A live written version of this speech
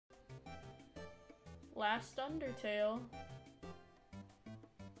Last Undertale.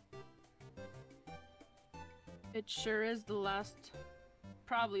 It sure is the last,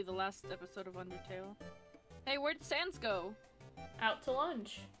 probably the last episode of Undertale. Hey, where'd Sans go? Out to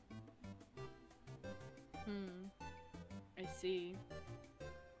lunch. I see.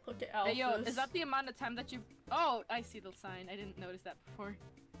 Look at Alphys. Hey, yo, is that the amount of time that you've— Oh, I see the sign. I didn't notice that before.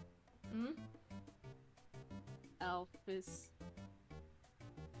 Hmm? Alphys.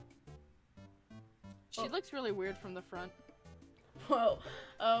 She looks really weird from the front. Well,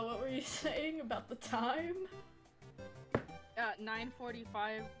 what were you saying about the time?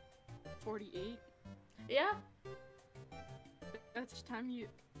 9:45, 48. Yeah? That's the time you—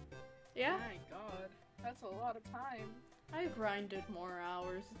 Yeah? My god, that's a lot of time. I grinded more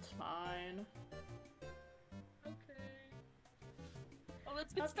hours, it's fine. Okay. Oh,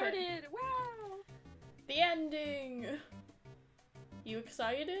 let's get Okay. started! Wow! The ending! You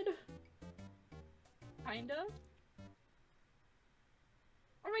excited? Kinda?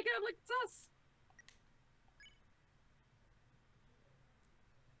 Oh my god, look, it's us!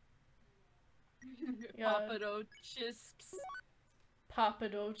 Yeah. Papado chisps.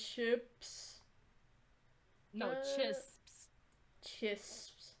 Papado chips. No, chisps.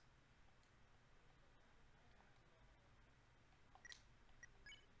 Chisps.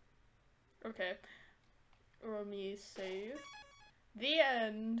 Okay. Let me save. The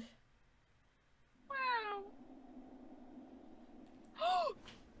end. Wow!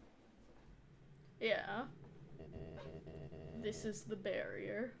 Yeah. This is the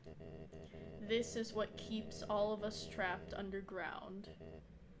barrier. This is what keeps all of us trapped underground.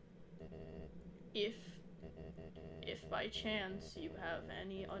 If by chance you have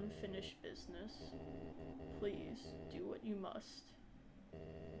any unfinished business, please do what you must.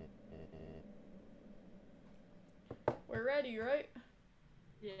 We're ready, right?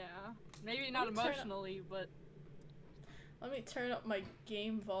 Yeah. Maybe not Let me turn emotionally, but... Let me turn up my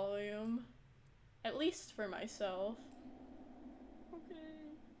game volume. At least for myself. Okay.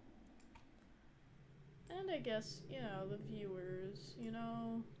 And I guess, you know, the viewers, you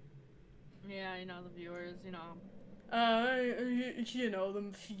know. Yeah, you know, the viewers, you know. You know,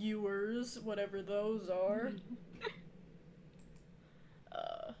 them viewers, whatever those are.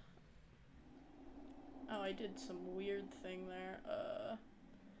 Oh, I did some weird thing there.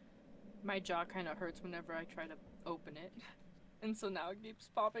 My jaw kind of hurts whenever I try to open it. And so now it keeps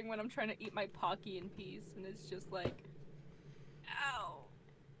popping when I'm trying to eat my Pocky in peace, and it's just like, ow!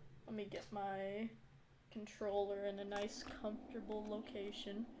 Let me get my controller in a nice, comfortable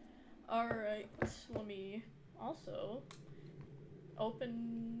location. Alright, let me also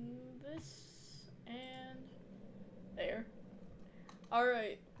open this, and there.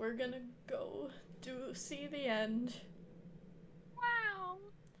 Alright, we're gonna go see the end. Wow!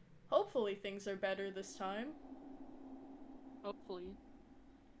 Hopefully things are better this time. Hopefully.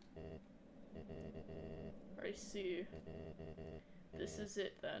 I see. This is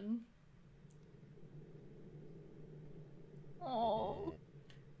it then. Oh.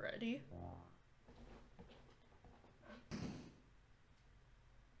 Ready?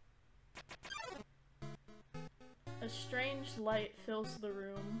 A strange light fills the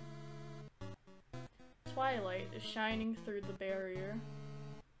room. Twilight is shining through the barrier.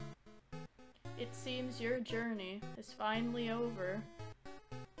 It seems your journey is finally over.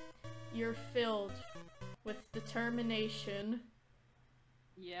 You're filled with determination.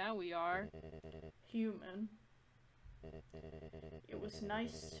 Yeah, we are. Human. It was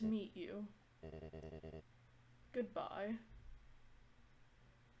nice to meet you. Goodbye.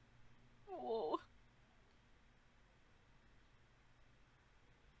 Oh.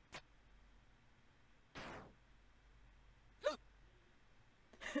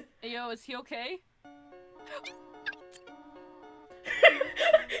 Hey, yo, is he okay?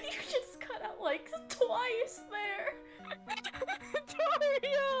 You just cut out like twice there.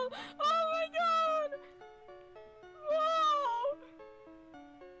 Dario! Oh my god! Whoa!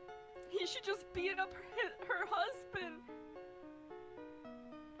 He should just beat up her husband.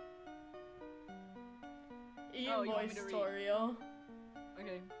 You Oh, you want me voice to read? tutorial.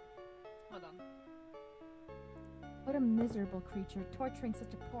 Okay. Hold on. What a miserable creature, torturing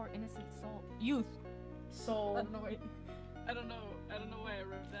such a poor innocent soul. Youth. Soul. I don't know why. I don't know why I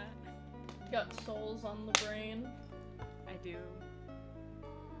wrote that. Got souls on the brain. I do.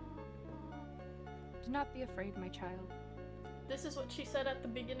 Do not be afraid, my child. This is what she said at the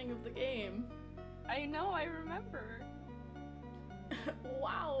beginning of the game. I know, I remember.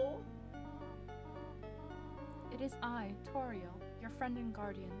 Wow. It is I, Toriel, your friend and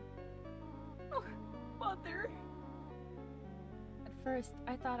guardian. Oh, mother. At first,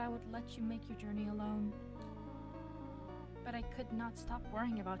 I thought I would let you make your journey alone. But I could not stop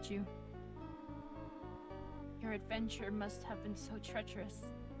worrying about you. Your adventure must have been so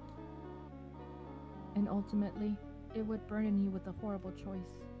treacherous. And ultimately, it would burden you with a horrible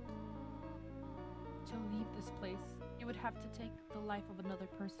choice. To leave this place, you would have to take the life of another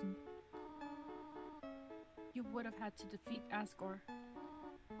person. You would have had to defeat Asgore.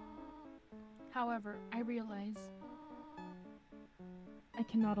 However, I realize I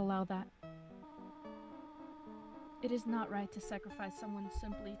cannot allow that. It is not right to sacrifice someone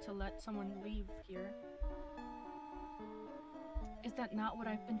simply to let someone leave here. Is that not what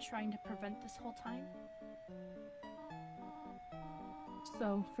I've been trying to prevent this whole time?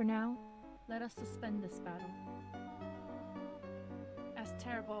 So, for now, let us suspend this battle. As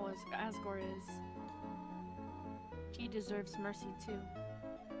terrible as Asgore is, he deserves mercy too.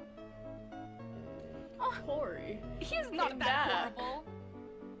 Oh, Tori. He's not Came that back. horrible.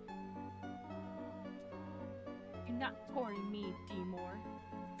 Do not worry me, Demore.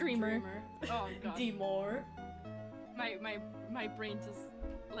 Dreamer. Oh god. D-more. My brain just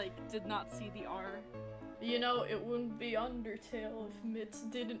like did not see the R. You know, it wouldn't be Undertale if Mitz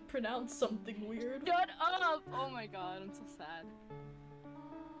didn't pronounce something weird. Shut up! Oh my god, I'm so sad.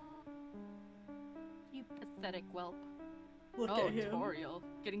 You pathetic whelp. Look Oh, at him. Toriel.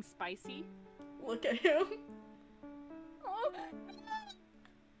 Getting spicy. Look at him. Oh.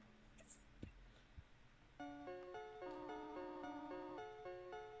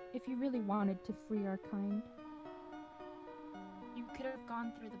 If you really wanted to free our kind, you could have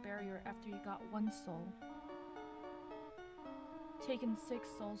gone through the barrier after you got one soul. Taken 6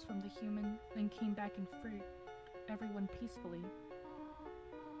 souls from the human, then came back and freed everyone peacefully.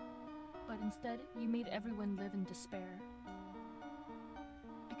 But instead, you made everyone live in despair.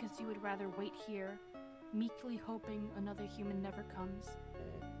 Because you would rather wait here, meekly hoping another human never comes.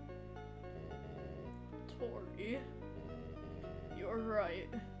 Tori, you're right.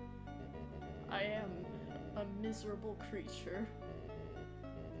 I am a miserable creature.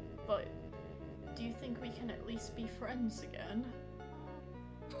 But do you think we can at least be friends again?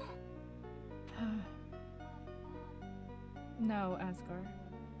 No, Asgore.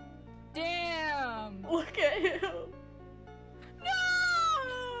 Damn! Look at him!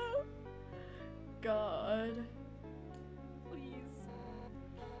 No! God. Please.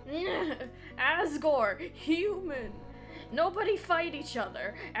 Asgore, human! Nobody fight each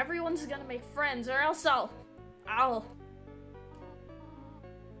other. Everyone's gonna make friends or else I'll...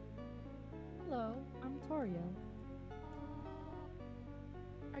 Hello, I'm Toriel.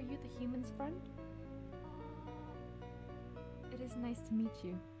 Are you the human's friend? It is nice to meet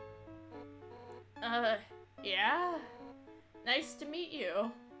you. Yeah? Nice to meet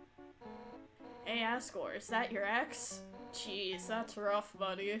you. Hey, Asgore, is that your ex? Jeez, that's rough,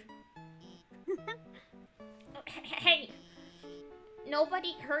 buddy. Hey!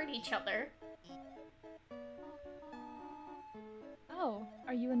 Nobody hurt each other. Oh,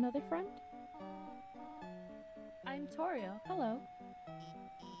 are you another friend? I'm Toriel. Hello.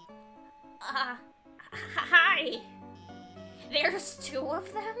 Hi! There's 2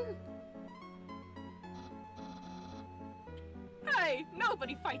 of them? Hey,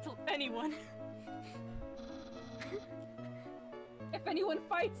 nobody fights anyone. If anyone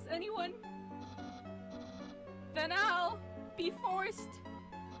fights anyone, then I'll be forced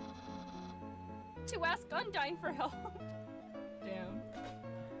to ask Undyne for help. Damn.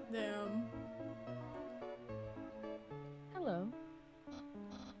 Damn. Hello.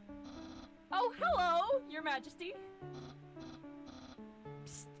 Oh, hello, Your Majesty.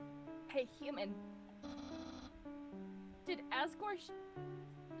 Psst. Hey, human. Did Asgore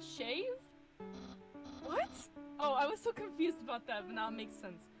shave? What? Oh, I was so confused about that, but now it makes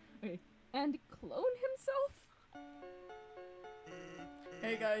sense. Okay. And clone himself?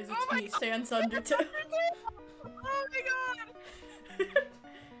 Hey guys, it's Oh my me, God. Sans Undertale. Oh my god!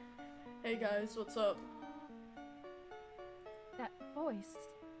 Hey guys, what's up? That voice.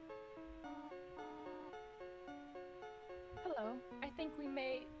 Hello. I think we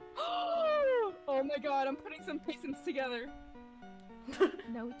may... Oh my god, I'm putting some pieces together.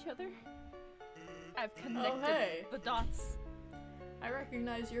 Know each other? I've connected hey. the dots. I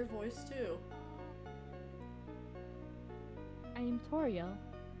recognize your voice too. I am Toriel.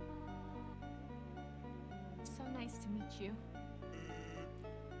 So nice to meet you.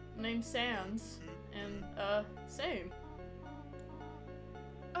 Name's Sans, and, same.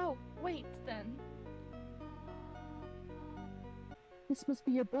 Oh, wait then. This must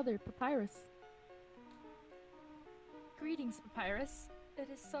be your brother, Papyrus. Greetings, Papyrus. It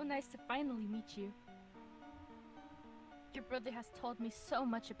is so nice to finally meet you. Your brother has told me so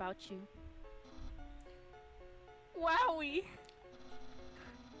much about you. Wowie!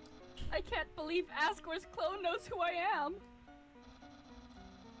 I can't believe Asgore's clone knows who I am!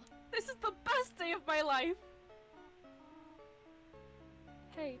 This is the best day of my life!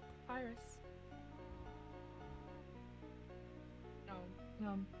 Hey, Iris.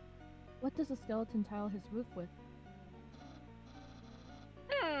 What does a skeleton tile his roof with?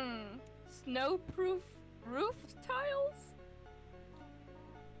 Snowproof roof tiles?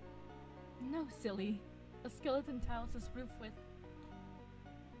 No, silly. A skeleton tiles his roof with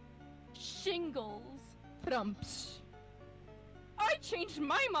shingles. Prumpsh. I changed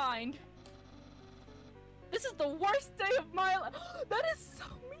my mind! This is the worst day of my life! That is so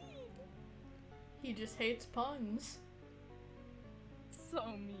mean! He just hates puns. So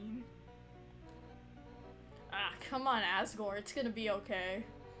mean. Ah, come on, Asgore, it's gonna be okay.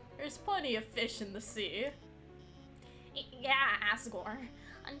 There's plenty of fish in the sea. Yeah, Asgore.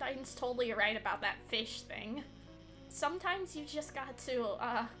 Undyne's totally right about that fish thing. Sometimes you just got to,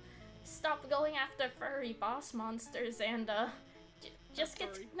 stop going after furry boss monsters and, just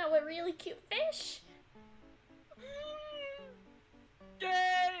get to know a really cute fish.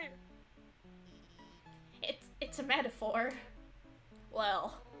 Yay! It's a metaphor.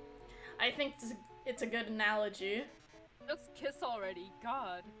 Well, I think it's a good analogy. Just kiss already,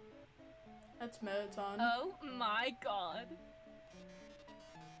 God. That's Metaton. Oh my God.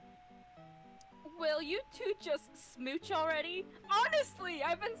 Will you two just smooch already? Honestly,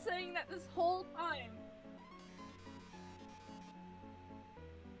 I've been saying that this whole time.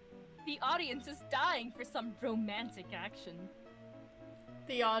 The audience is dying for some romantic action.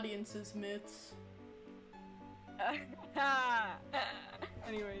 The audience is mitts.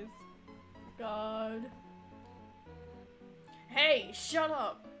 Anyways. God. Hey, shut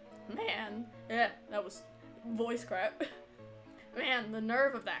up! Man, yeah, that was voice crap. Man, the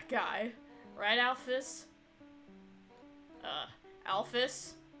nerve of that guy. Right, Alphys?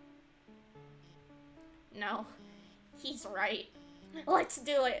 Alphys? No, he's right. Let's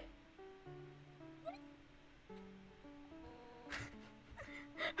do it!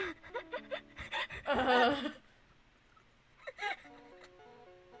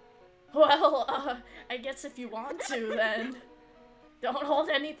 Well, I guess if you want to, then don't hold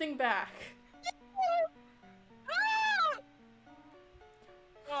anything back.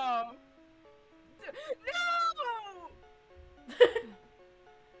 Oh.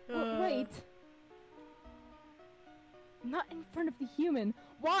 No! Wait. Not in front of the human.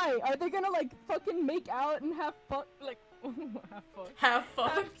 Why? Are they gonna like fucking make out and have fun? Like, have fun. Have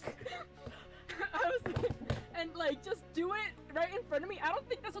fun. I was like, and like just do it right in front of me. I don't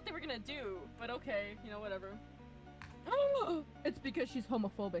think that's what they were gonna do, but okay, you know, whatever. It's because she's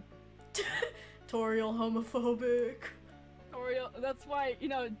homophobic. Toriel homophobic. Oriel, that's why, you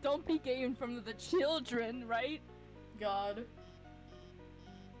know, don't be gay in front of the children, right? God.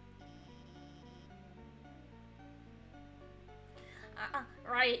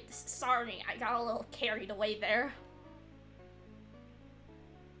 Right, sorry, I got a little carried away there.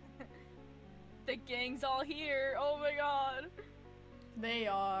 The gang's all here. Oh my God. They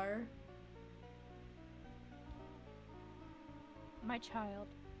are. My child,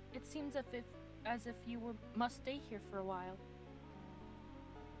 it seems as if you must stay here for a while.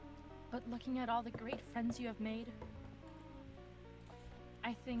 But looking at all the great friends you have made,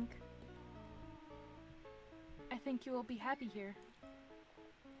 I think you will be happy here.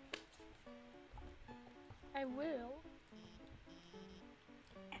 I will.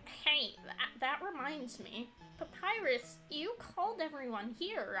 Hey, that reminds me. Papyrus, you called everyone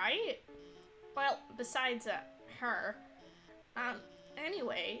here, right? Well, besides, her.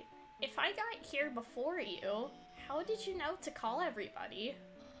 Anyway, if I got here before you, how did you know to call everybody?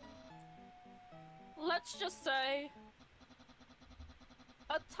 Let's just say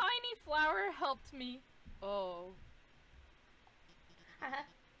a tiny flower helped me. Oh.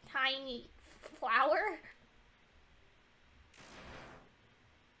 Tiny flower?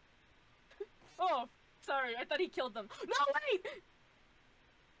 Oh, sorry, I thought he killed them. No, wait!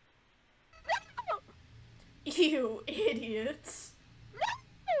 No! You idiots.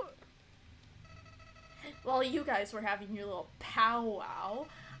 No! While you guys were having your little powwow,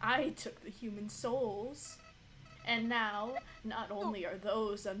 I took the human souls. And now, not only are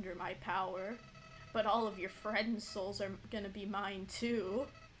those under my power, but all of your friends' souls are gonna be mine too.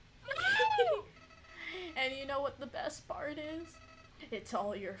 And you know what the best part is? It's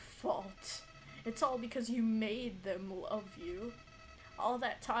all your fault. It's all because you made them love you. All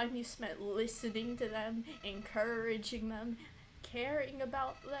that time you spent listening to them, encouraging them, caring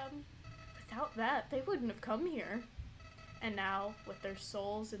about them. Without that, they wouldn't have come here. And now, with their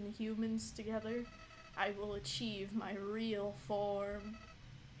souls and humans together, I will achieve my real form.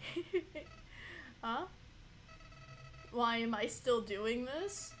 Huh? Why am I still doing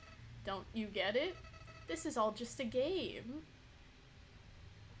this? Don't you get it? This is all just a game.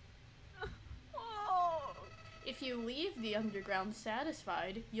 Oh. If you leave the underground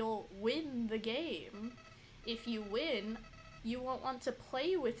satisfied, you'll win the game. If you win, you won't want to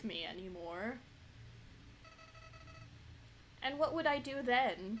play with me anymore. And what would I do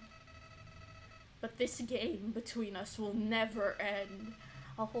then? But this game between us will never end.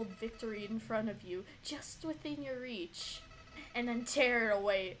 I'll hold victory in front of you, just within your reach, and then tear it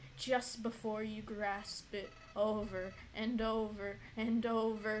away just before you grasp it, over and over and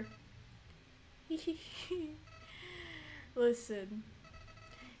over. Listen,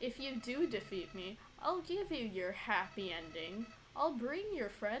 if you do defeat me, I'll give you your happy ending. I'll bring your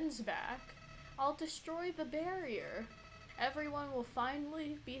friends back. I'll destroy the barrier. Everyone will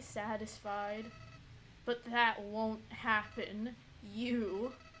finally be satisfied. But that won't happen.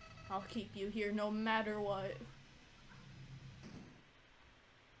 I'll keep you here no matter what.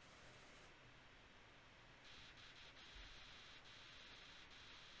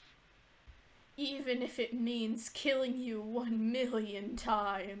 Even if it means killing you 1,000,000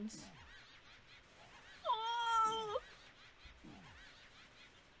 times. Oh.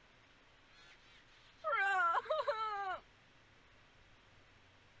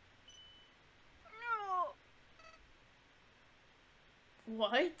 No.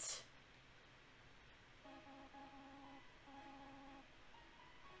 What?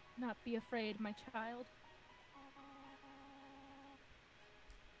 Not be afraid, my child.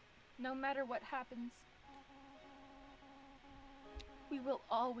 No matter what happens, we will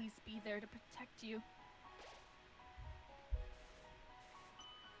always be there to protect you.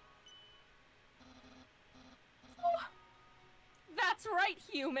 Oh, that's right,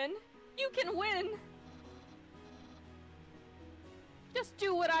 human. You can win. Just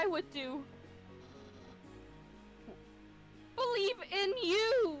do what I would do. Believe in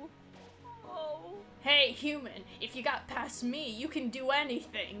you. Oh. Hey, human, if you got past me, you can do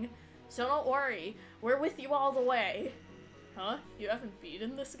anything. So don't worry, we're with you all the way. Huh? You haven't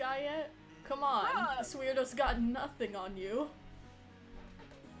beaten this guy yet? Come on, this weirdo's got nothing on you.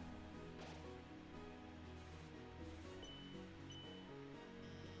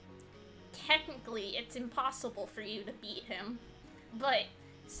 Technically, it's impossible for you to beat him. But,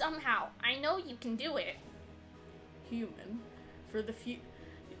 somehow, I know you can do it. Human, for the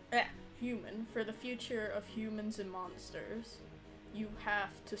future of humans and monsters, you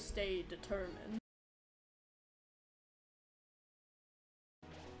have to stay determined.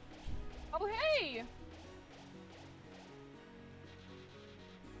 Oh, hey!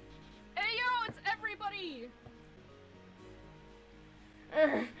 Hey, yo, it's everybody!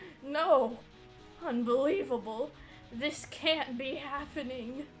 No! Unbelievable. This can't be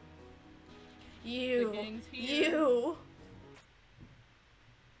happening. You!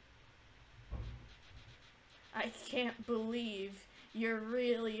 I can't believe you're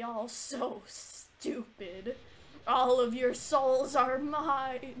really all so stupid. All of your souls are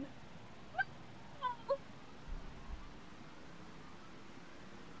mine.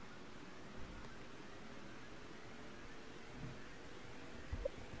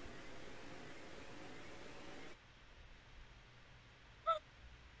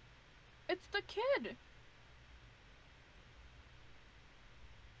 It's the kid!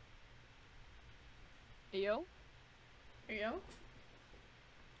 Yo? Yo?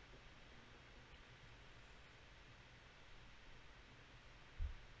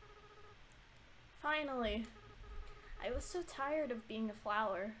 Finally. I was so tired of being a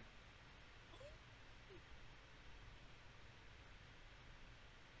flower.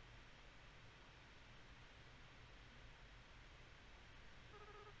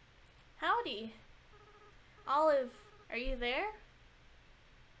 Howdy. Olive, are you there?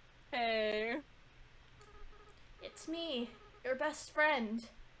 Hey. It's me, your best friend.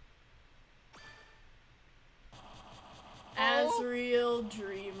 Asriel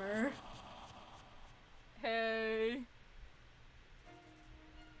Dreamer. Hey.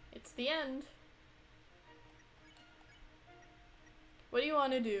 It's the end. What do you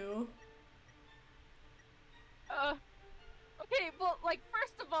want to do? Okay, well, like,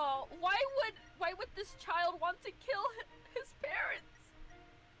 first of all, why would this child want to kill his parents?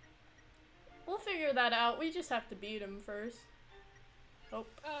 We'll figure that out. We just have to beat him first. Oh.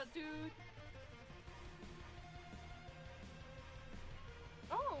 Dude.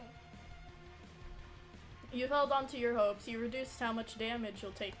 Oh. You held on to your hopes. You reduced how much damage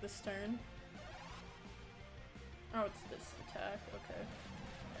you'll take this turn. Oh, it's this attack. Okay.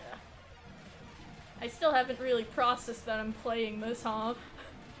 Yeah. I still haven't really processed that I'm playing this, huh?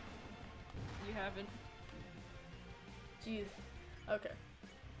 You haven't. Jeez. Okay.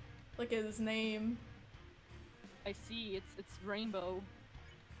 Look at his name. I see. It's Rainbow.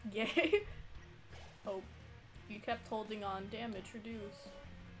 Yay. Oh. You kept holding on. Damage reduced.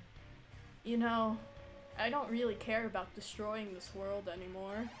 You know, I don't really care about destroying this world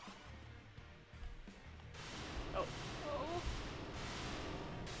anymore. Oh. Oh.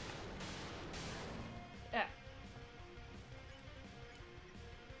 Yeah.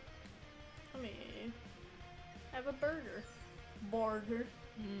 Let me have a burger. Burger.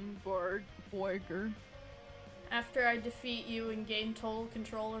 Borger. After I defeat you and gain total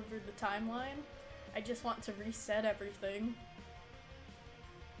control over the timeline, I just want to reset everything.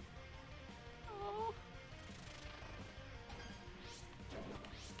 Oh.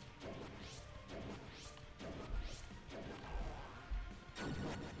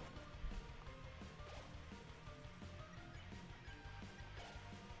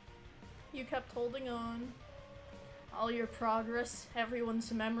 You kept holding on. All your progress,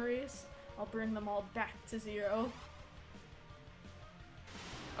 everyone's memories, I'll bring them all back to zero.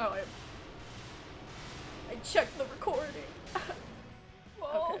 Oh, I checked the recording.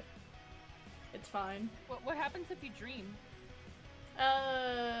 Whoa. Okay. It's fine. What happens if you dream?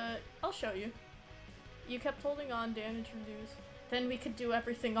 I'll show you. You kept holding on, damage reduced. Then we could do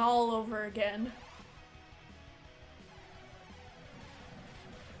everything all over again.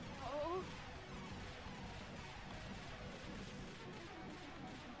 Oh.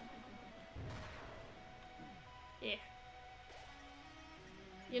 Yeah.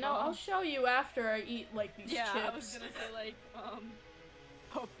 You know, I'll show you after I eat, like, these chips. I was gonna say, like,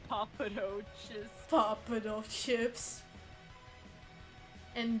 Papado chips. Papado chips.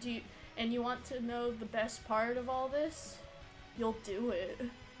 And you want to know the best part of all this? You'll do it. Oh,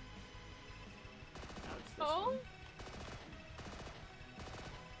 it's this one.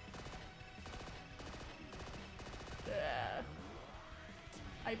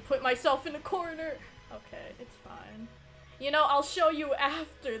 I put myself in a corner. Okay, it's fine. You know, I'll show you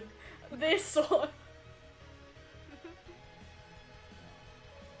after this one.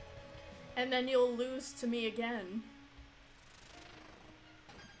 And then you'll lose to me again.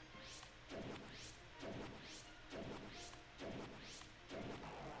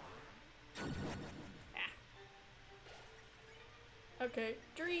 Okay,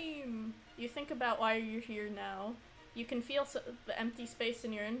 dream! You think about why you're here now. You can feel the empty space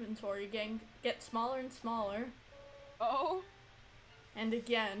in your inventory get smaller and smaller. Oh. And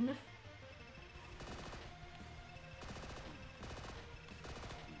again.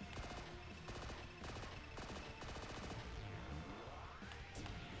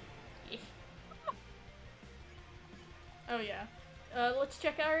 Oh yeah. Let's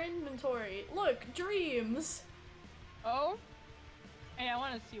check our inventory. Look, dreams! Oh? Hey, I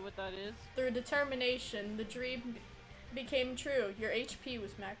want to see what that is. Through determination, the dream became true. Your HP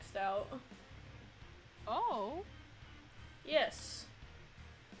was maxed out. Oh. Yes.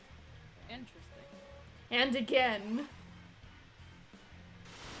 Interesting. And again.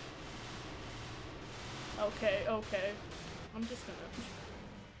 Okay, okay. I'm just gonna...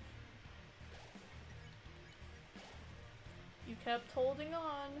 You kept holding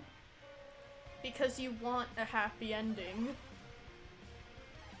on. Because you want a happy ending.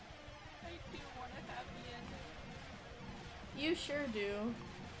 I do want a happy ending. You sure do.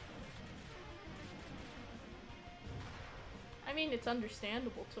 I mean, it's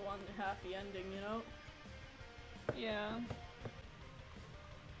understandable to want a happy ending, you know? Yeah.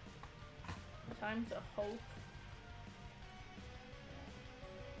 Time to hope.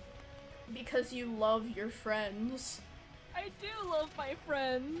 Because you love your friends. I do love my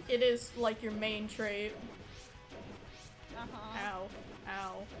friends. It is like your main trait. Uh-huh. Ow.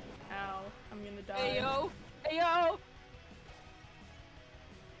 Ow. Ow. I'm gonna die. Ayo! Ayo!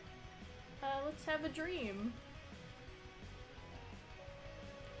 Let's have a dream.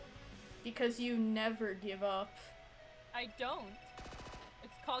 Because you never give up. I don't.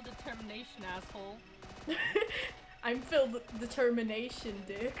 It's called determination, asshole. I'm filled with determination,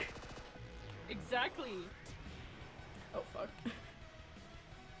 dick. Exactly. Oh, fuck.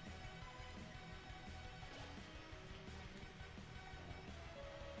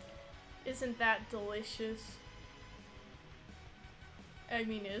 Isn't that delicious? I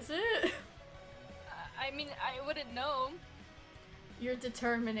mean, is it? I mean, I wouldn't know. Your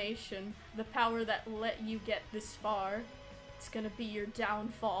determination, the power that let you get this far, it's gonna be your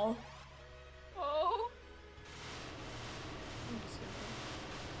downfall. Oh. I'm just gonna...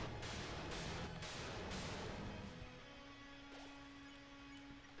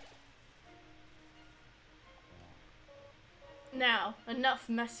 Now, enough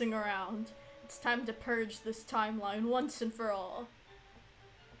messing around. It's time to purge this timeline once and for all.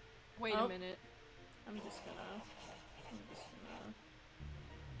 Wait a minute. I'm just gonna...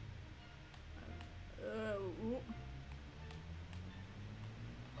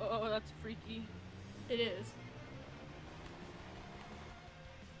 Oh, that's freaky. It is.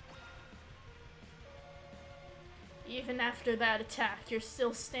 Even after that attack, you're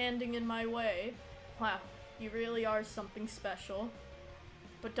still standing in my way. Wow, you really are something special.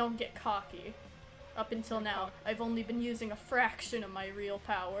 But don't get cocky. Up until now, I've only been using a fraction of my real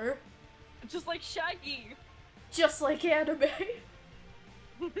power. Just like Shaggy! Just like anime!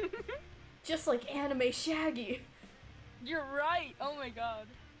 Just like anime Shaggy! You're right! Oh my god.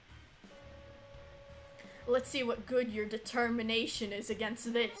 Let's see what good your determination is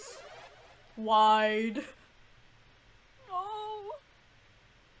against this. Wide. No!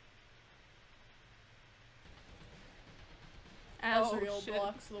 Azrael shit.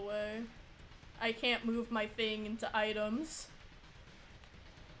 blocks the way. I can't move my thing into items.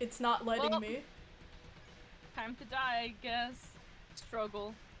 It's not letting me. Time to die, I guess.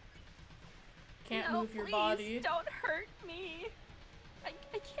 Struggle. Can't No, move your please, body. Don't hurt me. I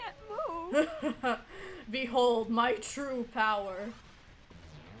can't move. Behold my true power.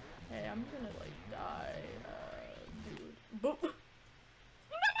 Hey, I'm gonna like die, dude. Boop.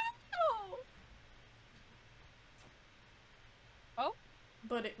 No! Oh?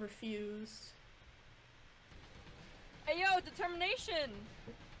 But it refused. Hey yo, determination!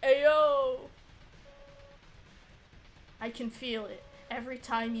 Ayo! I can feel it. Every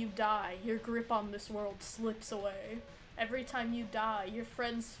time you die, your grip on this world slips away. Every time you die, your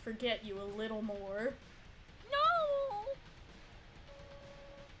friends forget you a little more. No!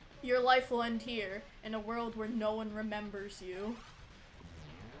 Your life will end here, in a world where no one remembers you.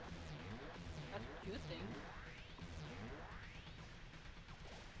 That's what you think.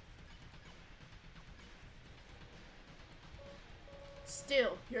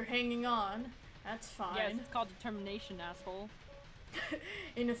 Still, you're hanging on. That's fine. Yes, it's called determination, asshole.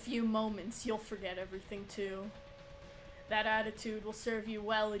 In a few moments, you'll forget everything too. That attitude will serve you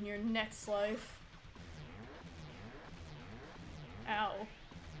well in your next life. Ow.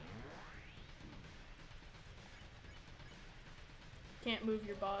 Can't move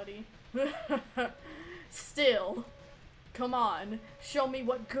your body. Still. Come on, show me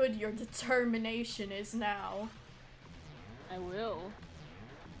what good your determination is now. I will.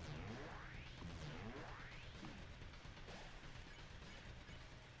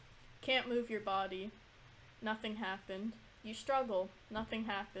 Can't move your body. Nothing happened. You struggle. Nothing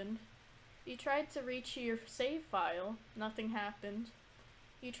happened. You tried to reach your save file. Nothing happened.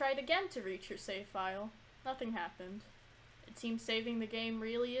 You tried again to reach your save file. Nothing happened. It seems saving the game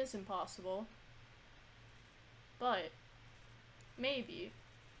really is impossible. But, maybe,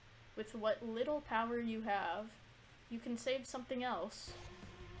 with what little power you have, you can save something else.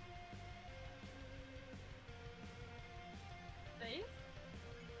 Save?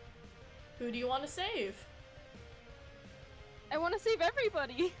 Who do you want to save? I want to save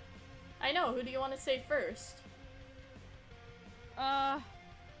everybody! I know, who do you want to save first? Toriel.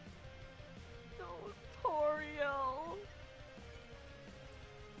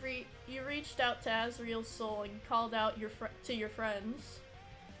 You reached out to Azrael's soul and called out to your friends.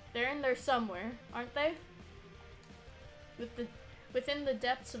 They're in there somewhere, aren't they? Within the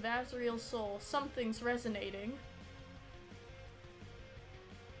depths of Azrael's soul, something's resonating.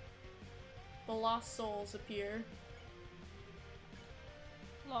 The lost souls appear.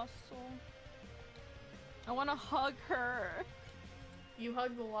 Lost soul. I want to hug her. You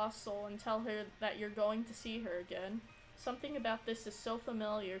hug the lost soul and tell her that you're going to see her again. Something about this is so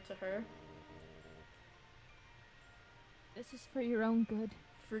familiar to her. This is for your own good.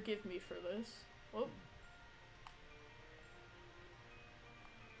 Forgive me for this. Whoop.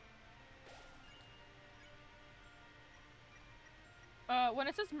 When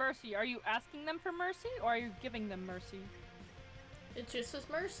it says mercy, are you asking them for mercy or are you giving them mercy? It just says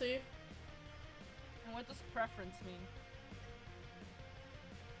mercy. And what does preference mean?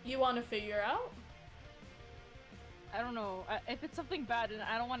 You want to figure out? I don't know. If it's something bad, and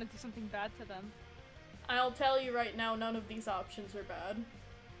I don't want to do something bad to them. I'll tell you right now, none of these options are bad.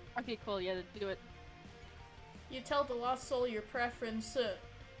 Okay, cool. Yeah, do it. You tell the lost soul your preference.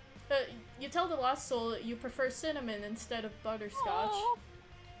 You tell the lost soul you prefer cinnamon instead of butterscotch. Aww.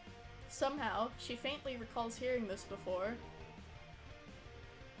 Somehow, she faintly recalls hearing this before.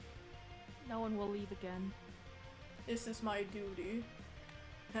 No one will leave again. This is my duty.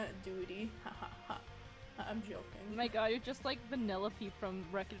 Duty. Ha ha ha. I'm joking. Oh my god, you're just like Vanellope from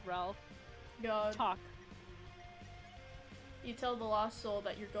Wreck-It Ralph. God. Talk. You tell the lost soul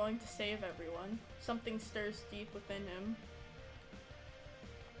that you're going to save everyone. Something stirs deep within him.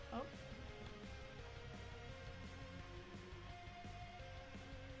 Oh.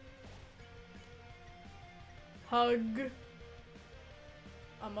 Hug.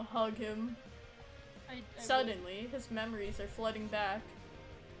 I'ma hug him. Suddenly, his memories are flooding back.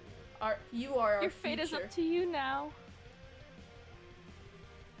 You are our Your fate future. is up to you now.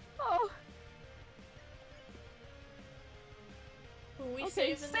 Oh. Who we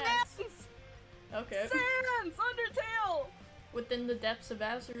Okay, saving next? Sans! Okay. Sans! Undertale! Within the depths of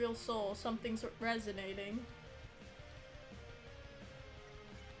Azrael's soul, something's resonating.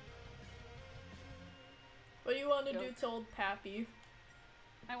 What do you want to do to old Pappy?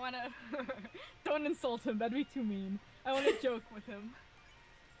 I wanna. Don't insult him, that'd be too mean. I wanna joke with him.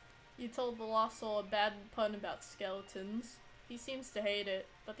 You told the lost soul a bad pun about skeletons. He seems to hate it,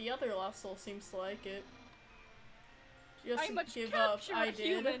 but the other lost soul seems to like it. Just I must give up. capture I a did.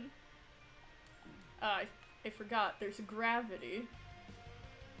 human. I forgot. There's gravity.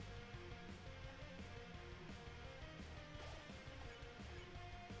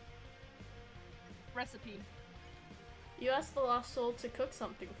 Recipe. You asked the lost soul to cook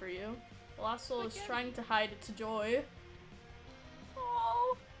something for you. The lost soul is Again? trying to hide its joy.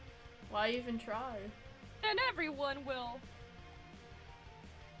 Oh. Why even try? And everyone will.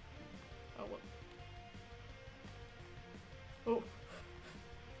 Oh, what? Oh.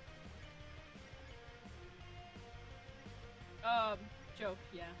 Joke,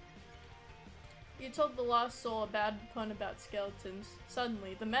 yeah. You told the lost soul a bad pun about skeletons.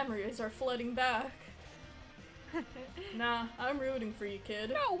 Suddenly, the memories are flooding back. Nah, I'm rooting for you,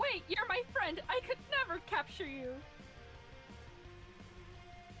 kid. No, wait, you're my friend. I could never capture you.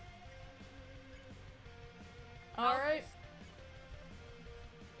 Alright.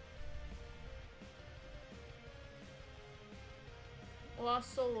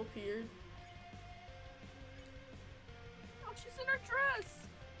 Lost soul appeared. Oh, she's in her dress.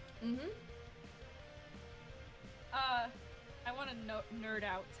 Mm-hmm. I want to nerd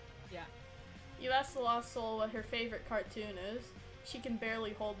out. Yeah. You ask the lost soul what her favorite cartoon is. She can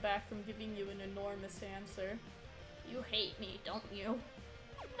barely hold back from giving you an enormous answer. You hate me, don't you?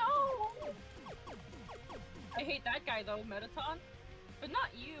 No! I hate that guy though, Metaton. But not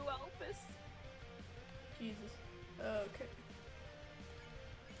you, Elvis. Jesus. Okay.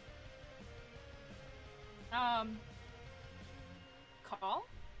 Call?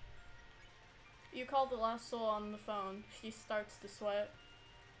 You call the lost soul on the phone. She starts to sweat.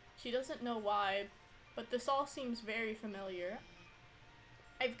 She doesn't know why, but this all seems very familiar.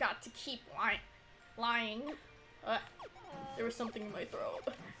 I've got to keep lying. There was something in my throat.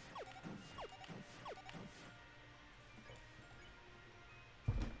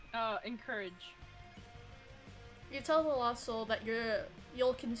 Encourage. You tell the lost soul that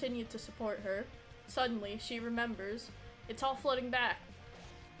you'll continue to support her. Suddenly, she remembers. It's all flooding back.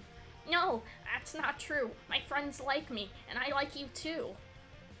 No, that's not true. My friends like me, and I like you too.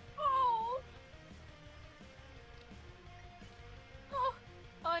 Oh! Oh,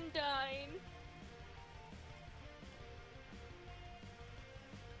 Undyne.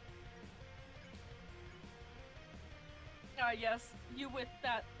 Yes, you with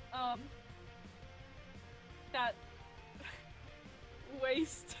that, that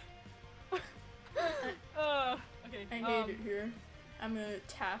waste. Okay. I hate it here. I'm gonna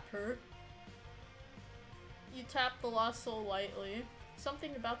tap her. You tap the lost soul lightly.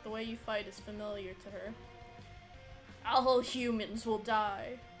 Something about the way you fight is familiar to her. All humans will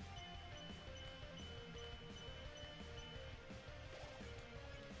die.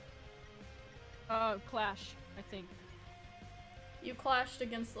 Clash, I think. You clashed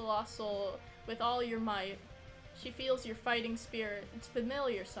against the lost soul with all your might. She feels your fighting spirit. It's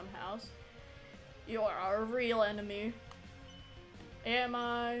familiar somehow. You are our real enemy. Am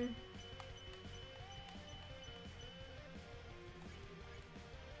I?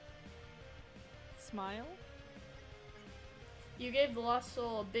 Smile? You gave the lost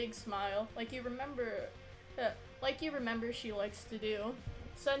soul a big smile, like you remember she likes to do.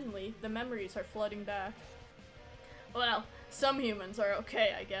 Suddenly, the memories are flooding back. Well, some humans are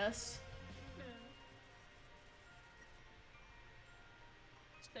okay, I guess.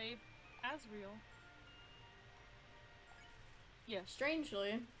 Save Azrael. Yes.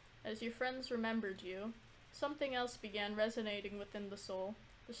 Strangely, as your friends remembered you, something else began resonating within the soul.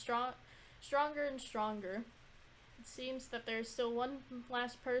 Stronger and stronger. It seems that there is still one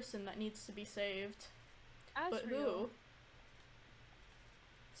last person that needs to be saved. Azrael. But who?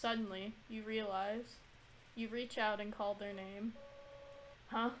 Suddenly, you realize. You reach out and call their name.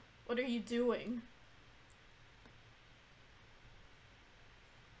 Huh? What are you doing?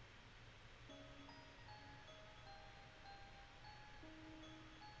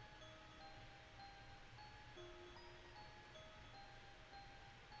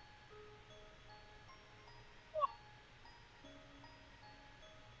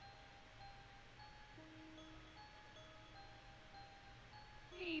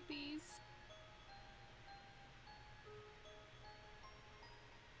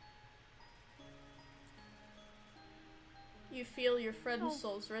 you feel your friend's No.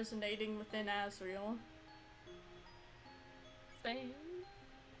 soul's resonating within Asriel. Same.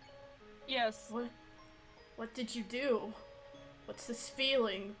 Yes. What did you do? What's this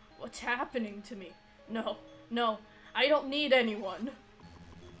feeling? What's happening to me? No, no, I don't need anyone.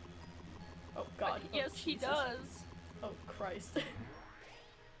 Oh god. Yes, oh, he Jesus. does. Oh Christ.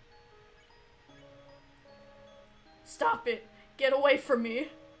 Stop it! Get away from me!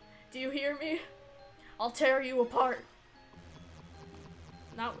 Do you hear me? I'll tear you apart.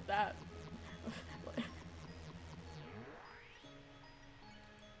 Not with that.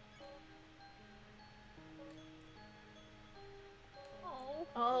 Oh.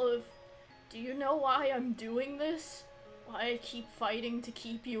 Olive, do you know why I'm doing this? Why I keep fighting to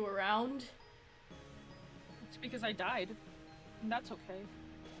keep you around? It's because I died. And that's okay.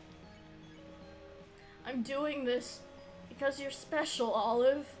 I'm doing this because you're special,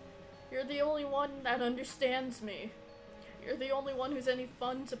 Olive. You're the only one that understands me. You're the only one who's any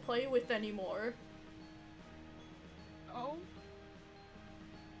fun to play with anymore. Oh?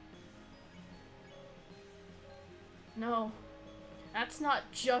 No, that's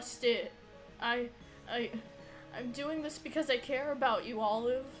not just it. I'm doing this because I care about you,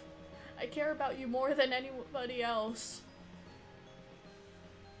 Olive. I care about you more than anybody else.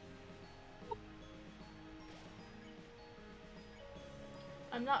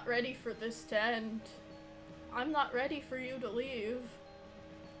 I'm not ready for this to end. I'm not ready for you to leave.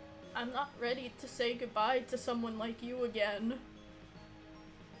 I'm not ready to say goodbye to someone like you again.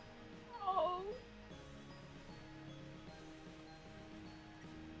 Oh.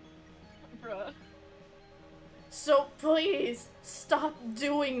 Bruh. So please, stop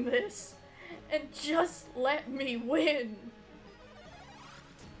doing this, and just let me win.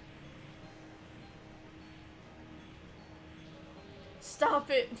 Stop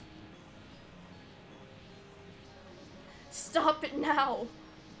it. Stop it now.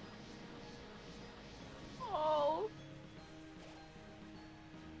 Oh.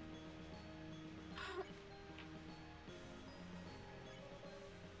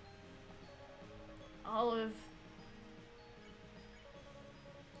 Olive.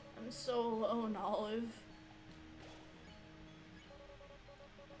 I'm so alone, Olive.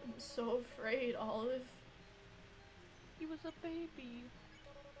 I'm so afraid, Olive. He was a baby.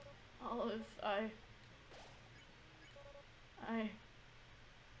 Olive, I'm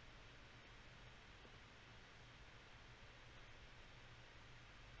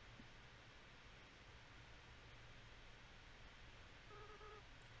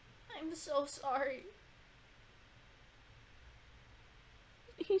so sorry.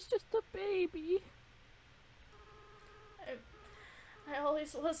 He's just a baby. I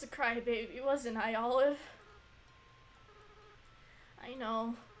always was a crybaby, wasn't I, Olive? I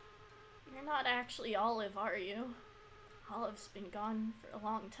know. You're not actually Olive, are you? Olive's been gone for a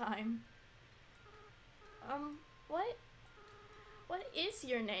long time. What is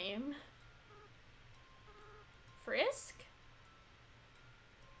your name? Frisk?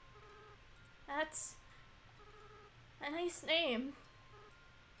 That's a nice name.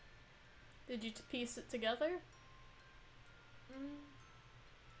 Did you piece it together?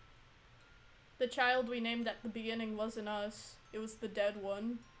 The child we named at the beginning wasn't us. It was the dead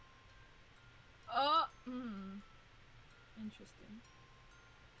one. Interesting.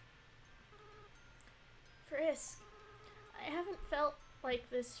 Frisk, I haven't felt like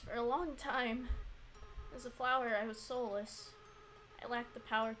this for a long time. As a flower, I was soulless. I lacked the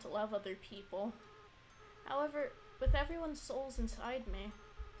power to love other people. However, with everyone's souls inside me,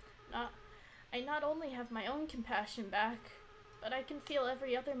 I not only have my own compassion back, but I can feel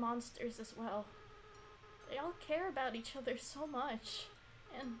every other monster's as well. They all care about each other so much,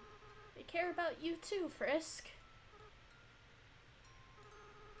 and they care about you too, Frisk.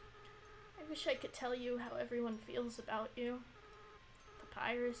 I wish I could tell you how everyone feels about you.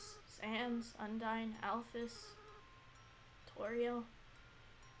 Papyrus, Sans, Undine, Alphys, Toriel.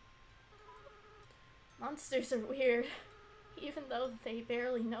 Monsters are weird. Even though they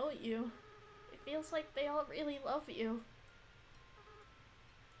barely know you, it feels like they all really love you.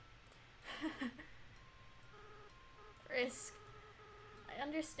 Frisk, I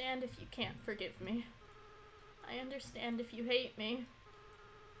understand if you can't forgive me. I understand if you hate me.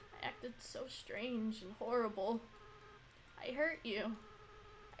 I acted so strange and horrible. I hurt you.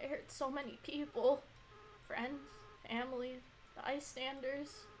 I hurt so many people. Friends, family,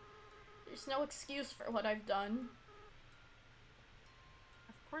 bystanders. There's no excuse for what I've done.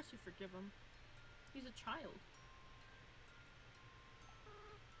 Of course you forgive him. He's a child.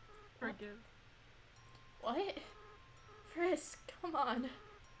 Forgive. What? Frisk, come on.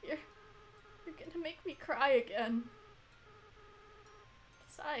 You're gonna make me cry again.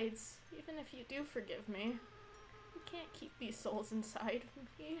 Besides, even if you do forgive me, you can't keep these souls inside of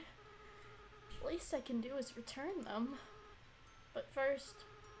me. The least I can do is return them. But first,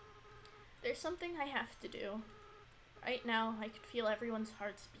 there's something I have to do. Right now, I could feel everyone's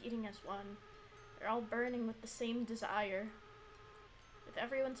hearts beating as one. They're all burning with the same desire. With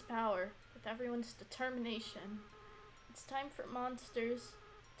everyone's power, with everyone's determination, it's time for monsters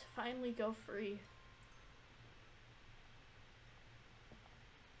to finally go free.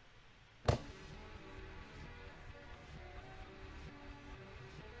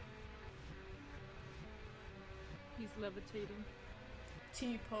 He's levitating.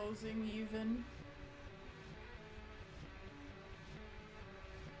 T-posing even.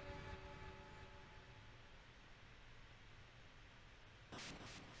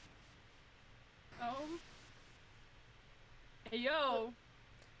 Oh. Hey, yo!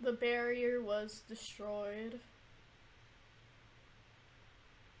 The barrier was destroyed.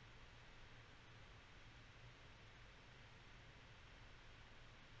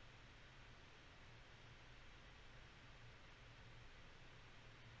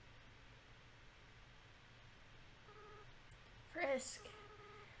 Frisk,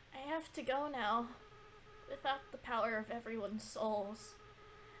 I have to go now. Without the power of everyone's souls,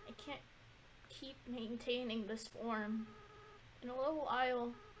 I can't keep maintaining this form. In a little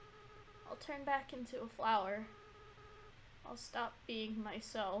while, I'll turn back into a flower. I'll stop being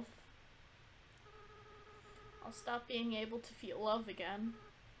myself. I'll stop being able to feel love again.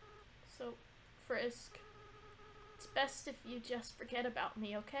 So, Frisk, it's best if you just forget about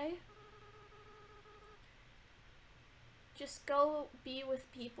me, okay? Just go be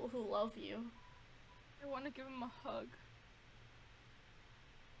with people who love you. I want to give him a hug.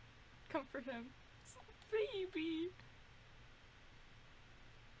 Comfort him. Baby!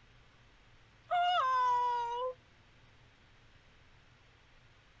 Oh!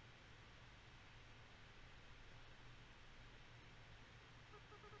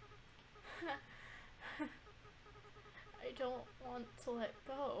 I don't want to let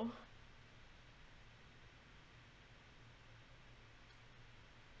go.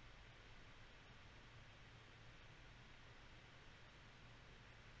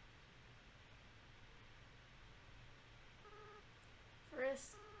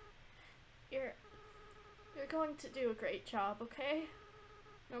 Frisk, you're going to do a great job, okay?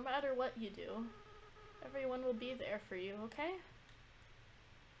 No matter what you do, everyone will be there for you, okay?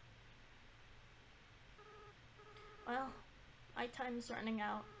 Well, my time's running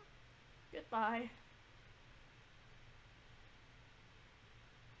out. Goodbye.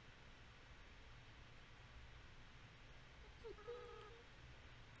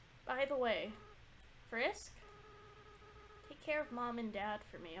 By the way, Frisk? Take care of Mom and Dad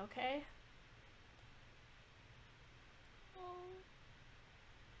for me, okay?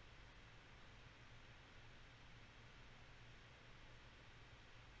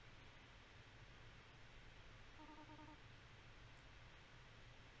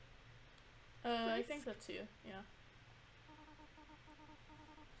 I think that's you, yeah.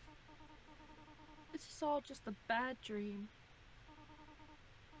 This is all just a bad dream.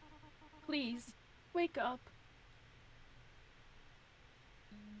 Please, wake up.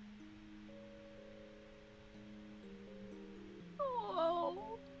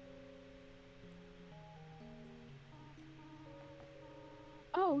 Oh.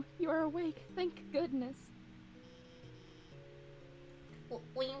 Oh, you are awake. Thank goodness.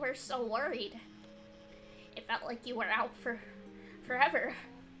 We were so worried. It felt like you were out for forever.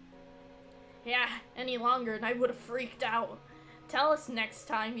 Yeah, any longer and I would have freaked out. Tell us next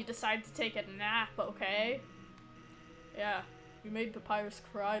time you decide to take a nap, okay? Yeah, you made Papyrus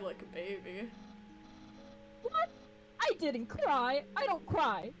cry like a baby. What? I didn't cry. I don't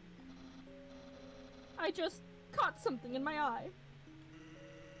cry. I just caught something in my eye.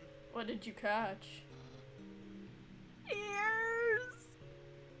 What did you catch? Ears!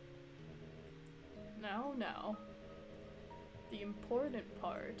 No. The important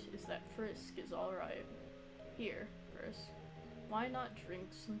part is that Frisk is alright. Here, Frisk, why not drink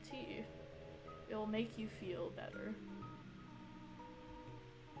some tea? It'll make you feel better.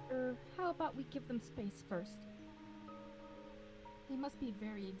 How about we give them space first? They must be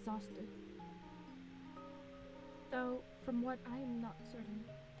very exhausted. Though, from what I am not certain.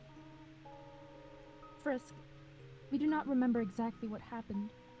 Frisk, we do not remember exactly what happened.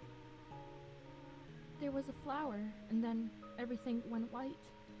 There was a flower, and then everything went white.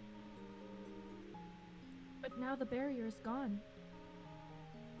 But now the barrier is gone.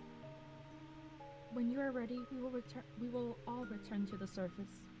 When you are ready, we will all return to the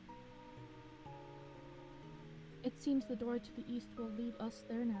surface. It seems the door to the east will lead us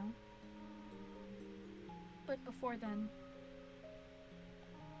there now. But before then,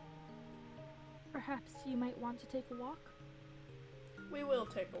 Perhaps you might want to take a walk? We will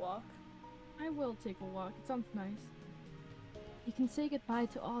take a walk. I will take a walk. It sounds nice. You can say goodbye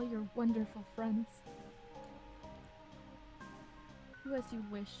to all your wonderful friends. Do as you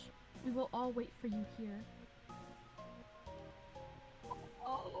wish. We will all wait for you here.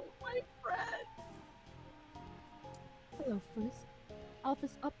 Oh, my friend. Hello, Frisk.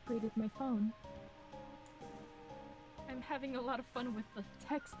 Alphys upgraded my phone. I'm having a lot of fun with the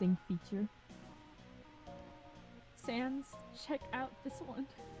texting feature. Sans, check out this one.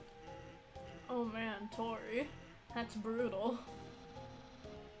 Oh man, Tori. That's brutal.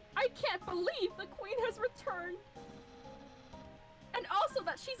 I can't believe the queen has returned! And also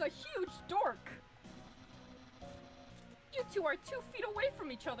that she's a huge dork! You two are 2 feet away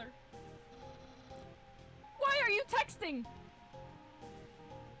from each other. Why are you texting?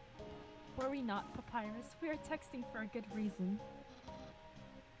 Worry not, Papyrus. We are texting for a good reason.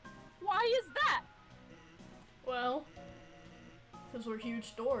 Why is that? Well, because we're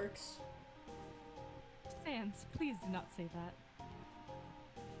huge dorks. Sans, please do not say that.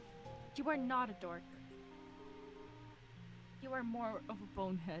 You are not a dork. You are more of a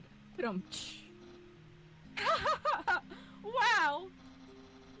bonehead. Wow!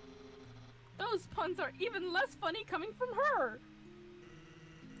 Those puns are even less funny coming from her!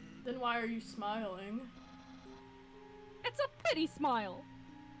 Then why are you smiling? It's a pity smile!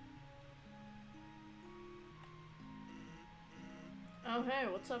 Oh hey,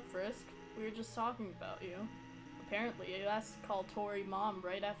 what's up, Frisk? We were just talking about you. Apparently, you asked to call Tori mom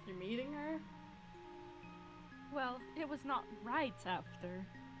right after meeting her? Well, it was not right after.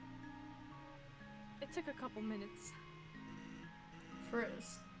 It took a couple minutes.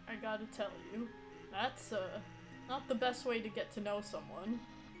 Frisk, I gotta tell you, that's, not the best way to get to know someone.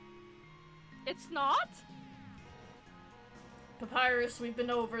 It's not? Papyrus, we've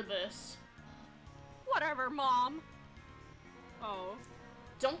been over this. Whatever, Mom. Oh.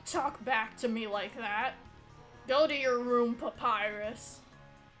 Don't talk back to me like that. Go to your room, Papyrus.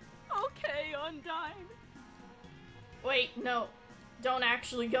 Okay, Undyne. Wait, no. Don't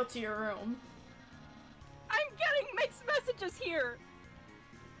actually go to your room. I'm getting mixed messages here!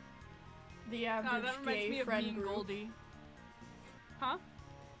 The average that reminds gay me of friend me and group. Goldie. Huh?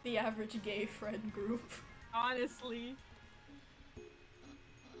 The average gay friend group. Honestly.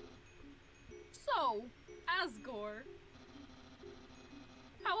 So, Asgore,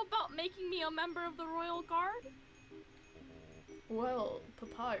 how about making me a member of the Royal Guard? Well,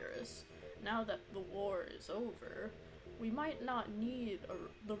 Papyrus, now that the war is over, we might not need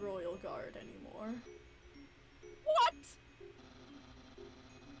the Royal Guard anymore. What?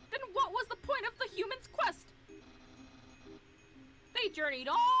 Then what was the point of the humans' quest? They journeyed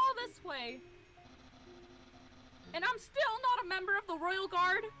all this way. And I'm still not a member of the Royal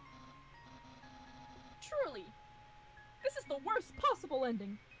Guard? Truly, this is the worst possible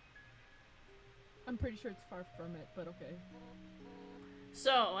ending. I'm pretty sure it's far from it, but okay.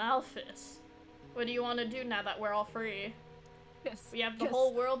 So, Alphys, what do you want to do now that we're all free? Yes. We have the yes,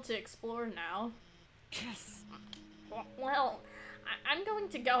 whole world to explore now. Yes. Well, I'm going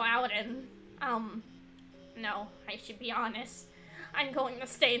to go out and, no, I should be honest. I'm going to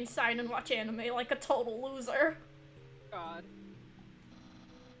stay inside and watch anime like a total loser. God.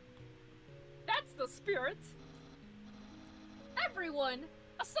 That's the spirit. Everyone,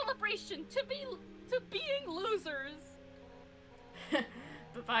 a celebration to being losers.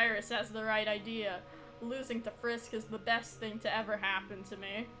 Papyrus has the right idea. Losing to Frisk is the best thing to ever happen to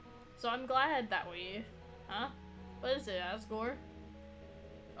me. So I'm glad that we... Huh? What is it, Asgore?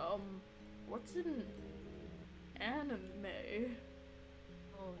 What's an anime?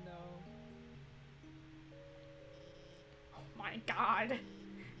 Oh no. Oh my god.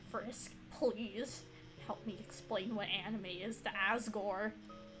 Frisk, please, help me explain what anime is to Asgore.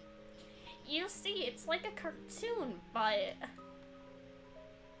 You see, it's like a cartoon, but...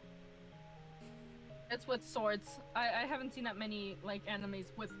 It's with swords. I haven't seen that many like animes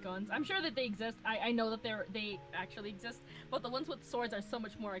with guns. I'm sure that they exist. I know that they actually exist, but the ones with swords are so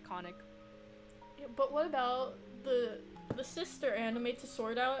much more iconic. Yeah, but what about the sister anime to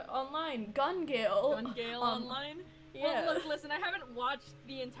Sword Art Online, Gun Gale? Gun Gale Online? Yeah. Well, look, listen, I haven't watched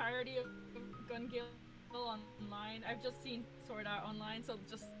the entirety of Gun Gale Online. I've just seen Sword Art Online, so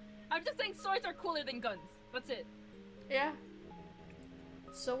I'm just saying swords are cooler than guns. That's it. Yeah.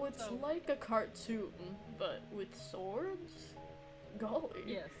 So it's like a cartoon, but with swords? Golly.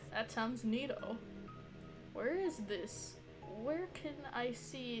 Yes. That sounds neato. Where is this? Where can I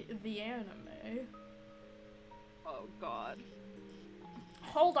see the anime? Oh god.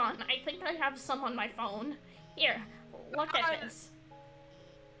 Hold on, I think I have some on my phone. Here, look at this.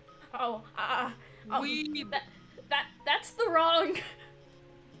 Oh, Weeb. that's the wrong.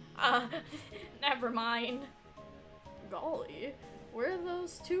 Never mind. Golly, were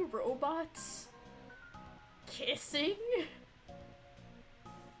those two robots kissing?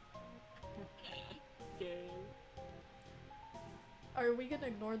 Gay. Are we gonna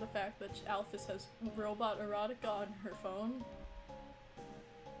ignore the fact that Alphys has robot erotica on her phone?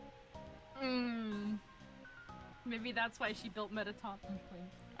 Maybe that's why she built Metatop.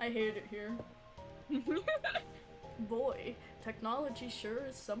 I hate it here. Boy, technology sure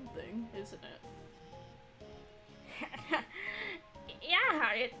is something, isn't it?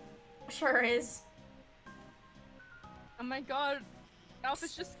 Yeah, it sure is. Oh my god.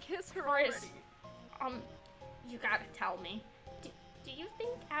 Alphys, just kiss her Forrest, already. You gotta tell me. Do you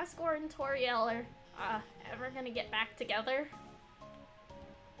think Asgore and Toriel are, ever gonna get back together?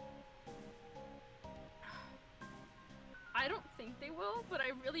 I don't think they will, but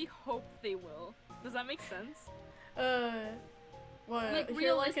I really hope they will. Does that make sense? What? Like, You're like a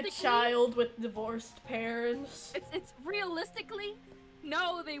realistically- child with divorced parents? It's realistically,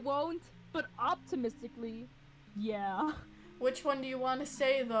 no, they won't. But optimistically, yeah. Which one do you want to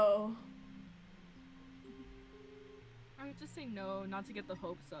say, though? I would just say no, not to get the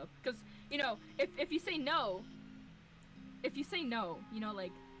hopes up. Because, you know, if you say no, you know,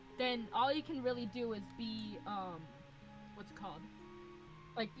 like, then all you can really do is be, what's it called?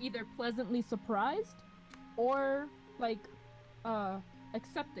 Like, either pleasantly surprised, or, like,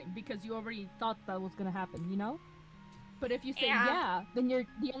 accepting, because you already thought that was gonna happen, you know? But if you say yeah, then the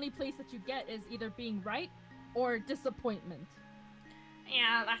only place that you get is either being right, or disappointment.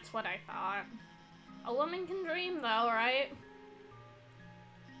 Yeah, that's what I thought. A woman can dream, though, right?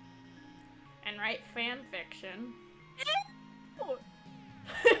 And write fan fiction.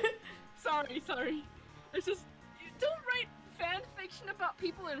 Sorry. It's just, you don't write fan fiction about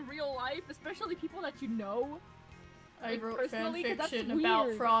people in real life, especially people that you know. I Like, wrote fan personally, 'cause that's fiction about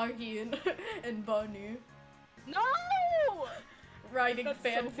weird. Froggy and Bunny. No! Writing That's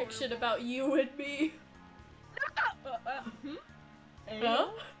fan so fiction horrible. about you and me. Huh?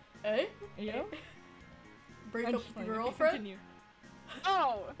 Eh? Ayo? Break I'm up just with playing, your okay, girlfriend? continue.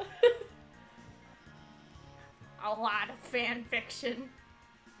 No! A lot of fan fiction.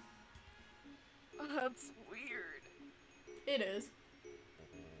 That's weird. It is.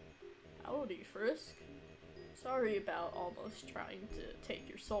 Howdy, Frisk. Sorry about almost trying to take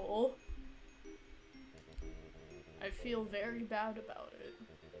your soul. I feel very bad about it.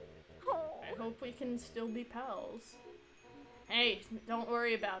 I hope we can still be pals. Hey, don't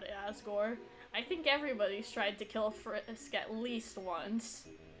worry about it, Asgore. I think everybody's tried to kill Frisk at least once.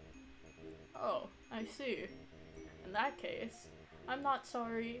 Oh, I see. In that case, I'm not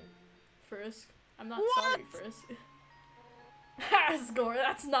sorry, Frisk. I'm not sorry, Frisk. Asgore,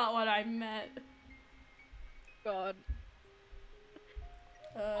 that's not what I meant. God.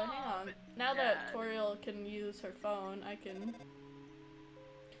 Hang on. Now that Toriel can use her phone, I can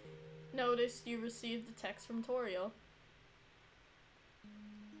notice you received a text from Toriel.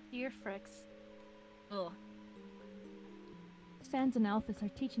 Dear Frix. Ugh. Sans and Alphys are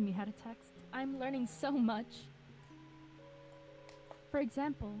teaching me how to text. I'm learning so much. For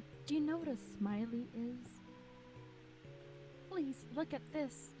example, do you know what a smiley is? Please, look at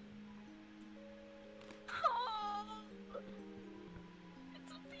this.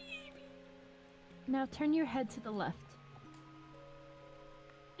 It's a baby! Now turn your head to the left.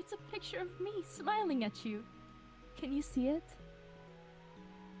 It's a picture of me smiling at you. Can you see it?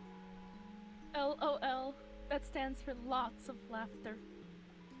 LOL. That stands for lots of laughter.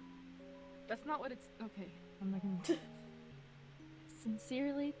 That's not what it's. Okay, I'm not gonna.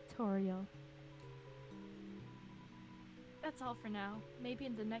 Sincerely, Toriel. That's all for now. Maybe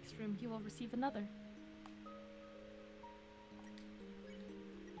in the next room you will receive another.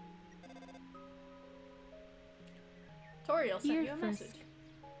 Toriel sent Dear you a Frisk. message.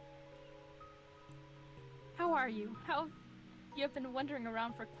 How are you? You have been wandering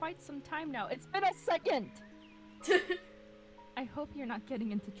around for quite some time now. It's been a second! I hope you're not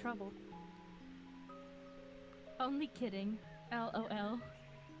getting into trouble. Only kidding. LOL.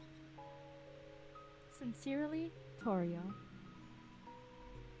 Sincerely, Toriel.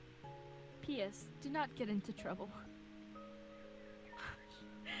 P.S. Do not get into trouble.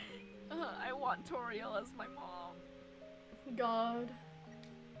 I want Toriel as my mom. God.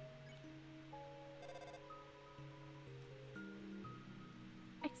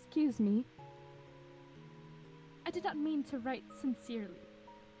 Excuse me. I did not mean to write sincerely.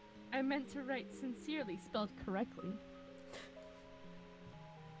 I meant to write sincerely, spelled correctly.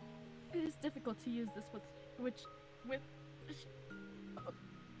 It is difficult to use this with.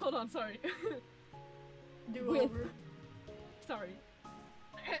 Hold on, sorry. Do With- over. Sorry.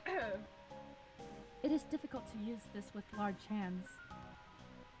 It is difficult to use this with large hands.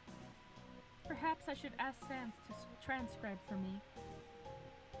 Perhaps I should ask Sans to transcribe for me.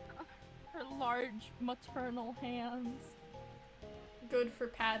 Her large maternal hands. Good for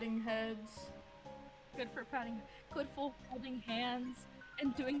patting heads. Good for patting. Good for holding hands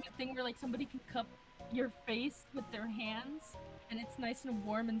and doing the thing where like somebody can cup your face with their hands and it's nice and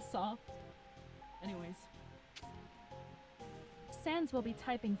warm and soft. Anyways. Sans will be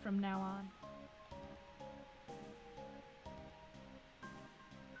typing from now on.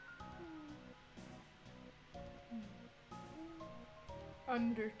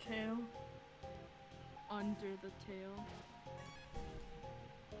 Undertale. Under the tail.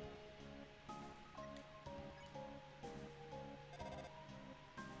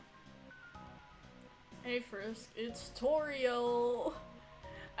 Hey Frisk, it's Toriel!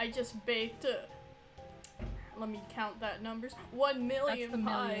 I just baked let me count that numbers. 1 million That's the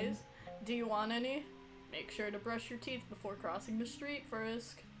pies. million. Do you want any? Make sure to brush your teeth before crossing the street,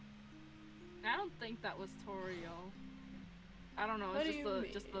 Frisk. I don't think that was Toriel. I don't know, What it's do you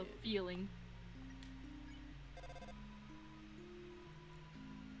just the mean? feeling.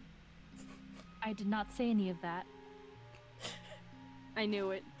 I did not say any of that. I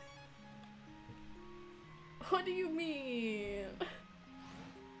knew it. What do you mean?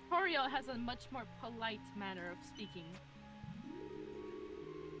 Toriel has a much more polite manner of speaking.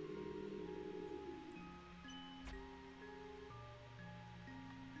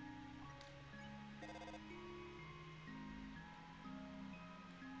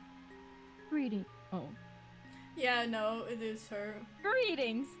 Greeting. Oh. Yeah, no, it is her.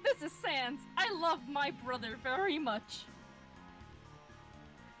 Greetings! This is Sans. I love my brother very much.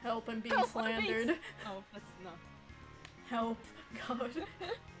 Help, I'm being Help, I'm slandered. being Oh, that's no. Help. God.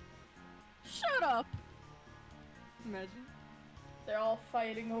 Shut up! Imagine. They're all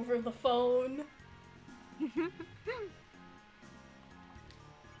fighting over the phone.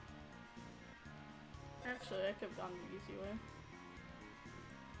 Actually, I could have gone the easy way.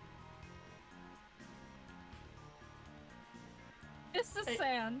 This is Hey.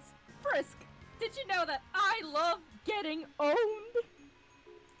 Sans. Frisk, did you know that I love getting owned?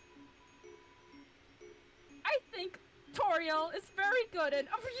 I think Toriel is very good at.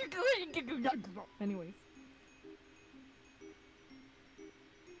 Anyways.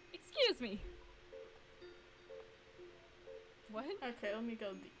 Excuse me. What? Okay, let me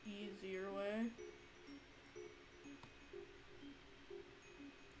go the easier way.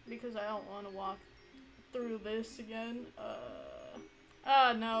 Because I don't want to walk through this again.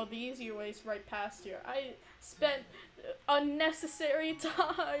 No, the easier way's right past here. I spent unnecessary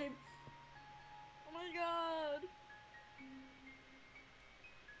time. Oh my god.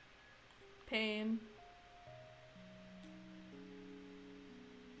 Pain.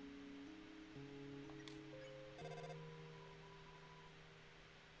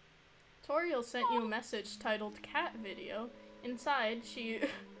 Toriel sent you a message titled Cat Video. Inside, she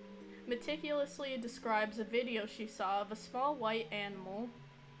meticulously describes a video she saw of a small white animal.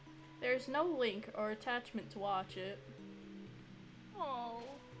 There's no link or attachment to watch it. Oh.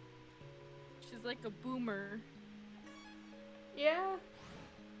 She's like a boomer. Yeah.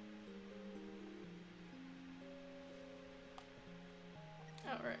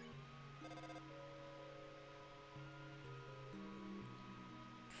 Alright.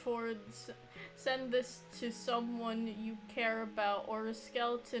 Send this to someone you care about, or a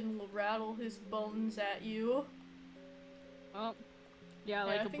skeleton will rattle his bones at you. Oh. Yeah, Yeah,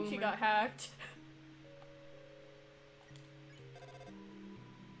 like I a think boomer. she got hacked.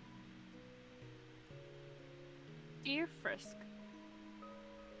 Dear Frisk,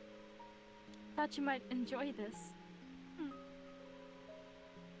 thought you might enjoy this.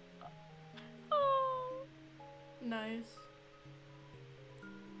 Oh. Nice.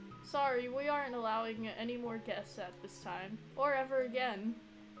 Sorry, we aren't allowing any more guests at this time, or ever again.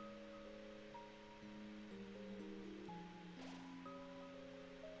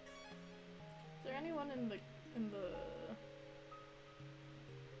 Is there anyone in the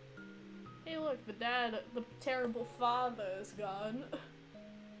Hey look, the dad, the terrible father is gone.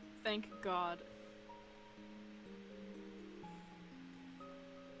 Thank God.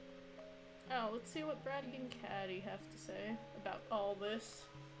 Oh, let's see what Brady and Caddy have to say about all this.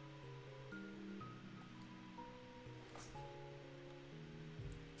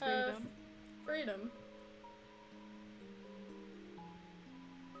 Freedom. Freedom.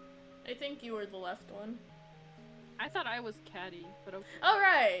 I think you were the left one. I thought I was catty, but okay. All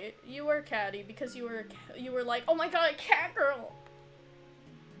right, you were catty because you were like, oh my god, cat girl.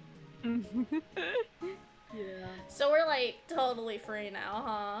 Yeah. So we're like totally free now,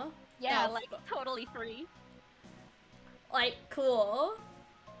 huh? Yeah, Oh, like totally free. like cool.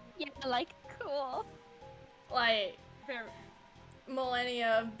 Yeah, like cool. Like Fair.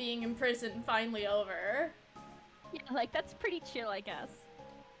 millennia of being in prison finally over. Yeah, like that's pretty chill, I guess.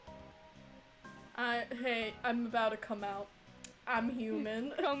 Hey, I'm about to come out. I'm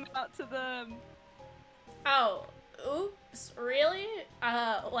human. Come out to them. Oh, oops, really?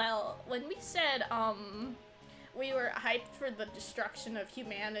 Well, when we said, we were hyped for the destruction of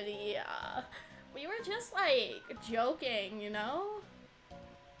humanity, we were just, like, joking, you know?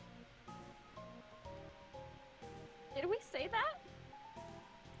 Did we say that?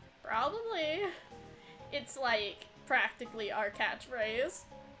 Probably. It's, like, practically our catchphrase.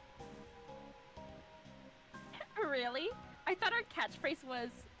 Really? I thought our catchphrase was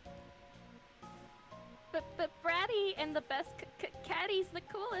but bratty and the best catty's the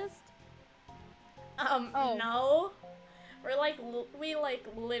coolest. Oh. No. We're like, we like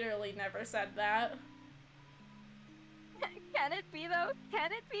literally never said that. Can it be though?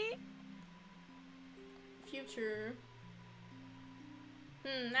 Can it be? Future.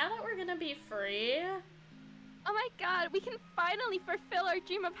 Now that we're gonna be free. Oh my god, we can finally fulfill our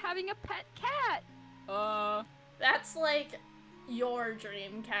dream of having a pet cat! That's like your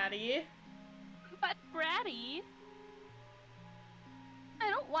dream, Caddy. But bratty, I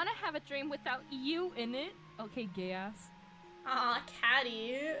don't want to have a dream without you in it. Okay, gay ass. Aw,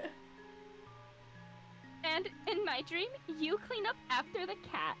 Caddy. And in my dream, you clean up after the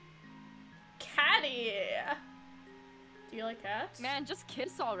cat. Caddy! Do you like cats? Man, just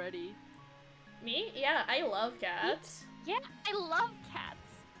kiss already. Me? Yeah, I love cats. Yeah, I love cats.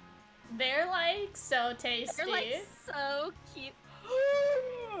 They're like so tasty. They're like so cute.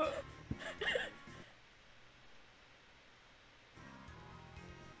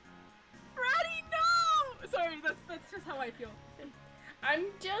 Bratty, no! Sorry, that's just how I feel. I'm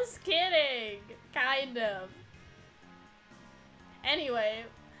just kidding. Kind of. Anyway,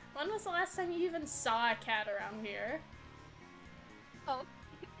 when was the last time you even saw a cat around here? Oh,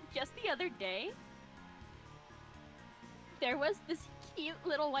 just the other day, there was this cute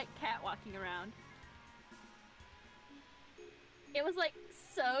little white cat walking around. It was like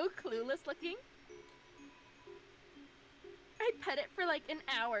so clueless looking. I pet it for like an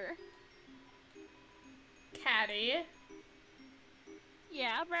hour. Caddy.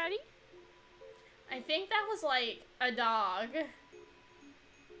 Yeah, Bratty? I think that was like a dog.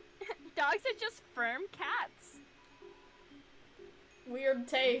 Dogs are just firm cats. Weird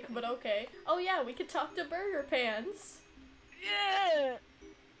take, but okay. Oh yeah, we could talk to Burger Pants. Yeah.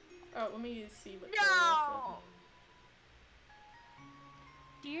 Oh, let me see what. No.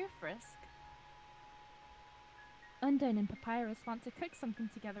 Dear Frisk, Undine and Papyrus want to cook something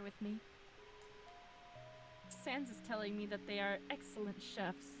together with me. Sans is telling me that they are excellent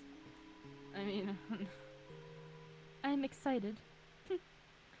chefs. I mean, I'm excited.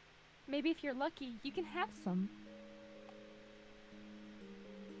 Maybe if you're lucky, you can have some.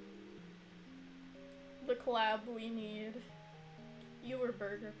 The collab we need. You were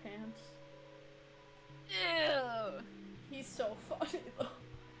Burger Pants. Ew. He's so funny though.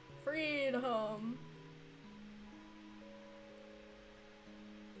 Freedom.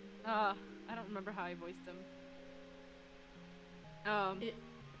 I don't remember how I voiced them.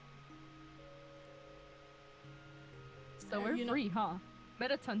 So we're you know- free, huh?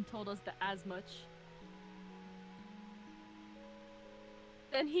 Metaton told us that as much.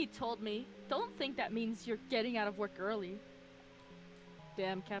 Then he told me, don't think that means you're getting out of work early.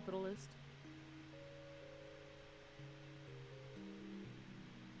 Damn capitalist.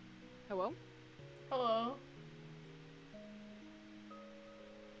 Hello? Hello.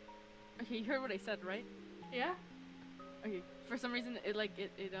 Okay, you heard what I said, right? Yeah? Okay, for some reason it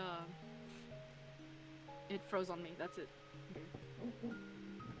froze on me, that's it. Okay.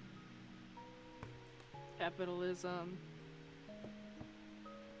 Capitalism.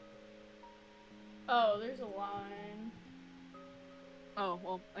 Oh, there's a line. Oh,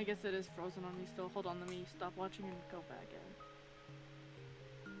 well, I guess it is frozen on me still. Hold on, let me stop watching and go back in.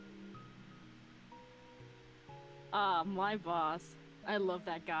 Ah, my boss. I love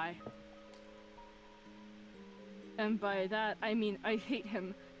that guy. And by that, I mean I hate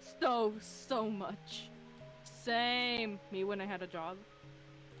him so much. Same. Me when I had a job.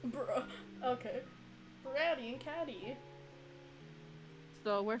 Bruh. Okay. Bratty and Caddy.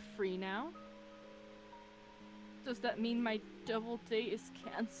 So we're free now? Does that mean my double date is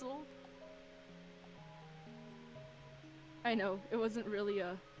cancelled? I know, it wasn't really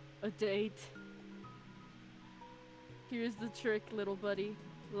a date. Here's the trick, little buddy.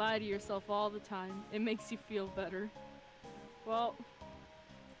 Lie to yourself all the time. It makes you feel better. Well,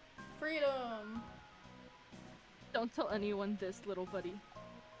 Freedom! don't tell anyone this, little buddy.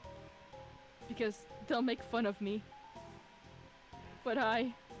 Because they'll make fun of me. But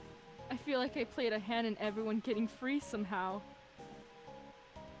I feel like I played a hand in everyone getting free somehow.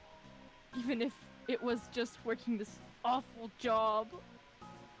 Even if it was just working this awful job.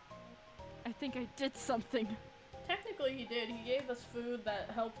 I think I did something. Technically he did. He gave us food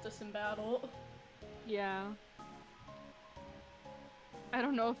that helped us in battle. Yeah. I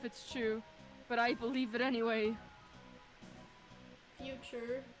don't know if it's true, but I believe it anyway.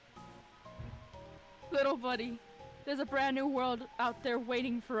 Future. Little buddy, there's a brand new world out there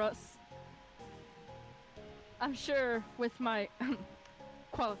waiting for us. I'm sure with my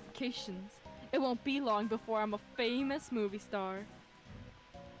qualifications, it won't be long before I'm a famous movie star.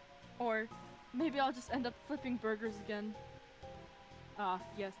 Or maybe I'll just end up flipping burgers again. Ah,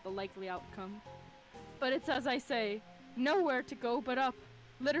 yes, the likely outcome. But it's as I say, nowhere to go but up.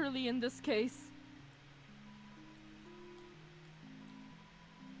 Literally in this case.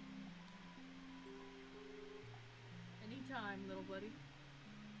 Anytime, little buddy.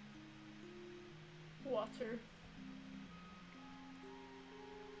 Water.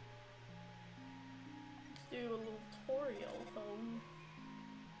 Let's do a little tutorial phone.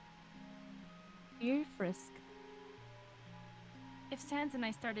 Dear Frisk, if Sans and I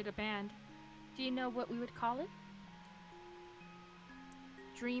started a band, do you know what we would call it?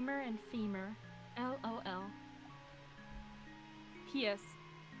 Dreamer and Femur, LOL. P.S.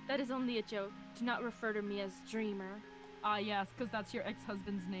 That is only a joke. Do not refer to me as Dreamer. Ah, yes, because that's your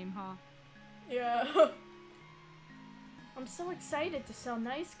ex-husband's name, huh? Yeah. I'm so excited to sell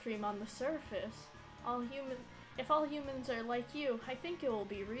ice cream on the surface. If all humans are like you, I think it will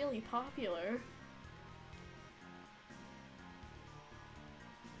be really popular.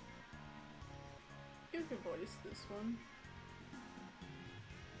 You can voice this one.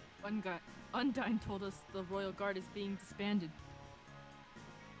 Undyne told us the Royal Guard is being disbanded.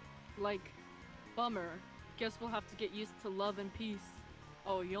 Like, bummer. Guess we'll have to get used to love and peace.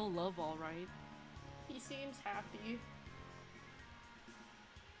 Oh, you'll love alright. He seems happy.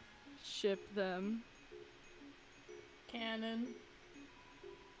 Ship them. Canon.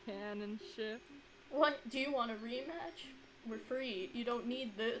 Canon ship. What? Do you want a rematch? We're free. You don't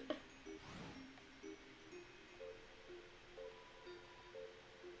need this.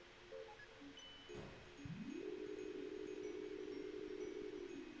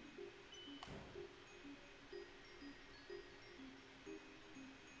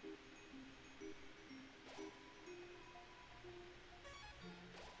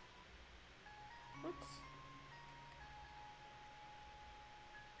 Oops.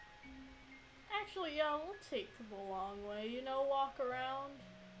 Actually, yeah, we'll take the long way, you know, walk around.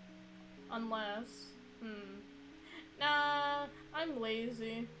 Unless, Nah, I'm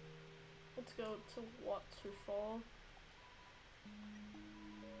lazy. Let's go to Waterfall.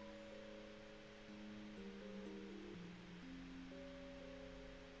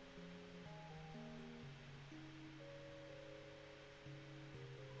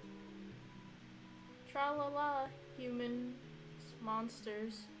 Tra-la-la, humans,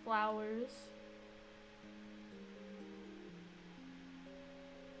 monsters, flowers.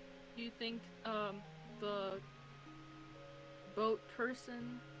 Do you think, the boat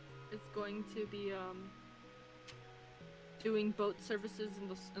person is going to be, doing boat services in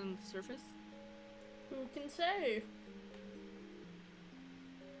the surface? Who can say?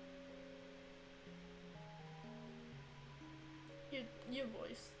 You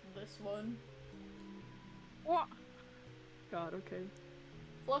voiced this one. What? God, okay.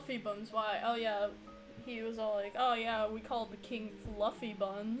 Fluffy Buns, why? Oh yeah, he was all like, oh yeah, we called the king Fluffy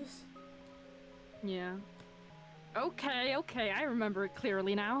Buns. Yeah. Okay, I remember it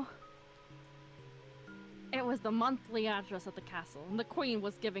clearly now. It was the monthly address at the castle, and the queen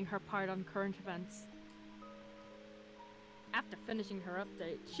was giving her part on current events. After finishing her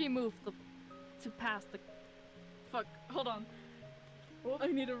update, she moved to pass the... Fuck, hold on. I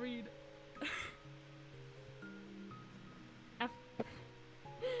need to read.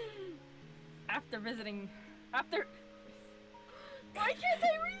 After visiting... Why can't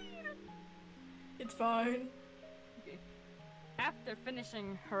I read? It's fine. Okay. After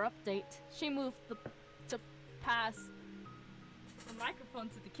finishing her update, she moved to pass the microphone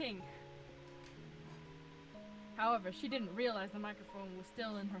to the king. However, she didn't realize the microphone was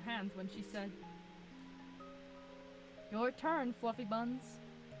still in her hands when she said, "Your turn, Fluffy Buns."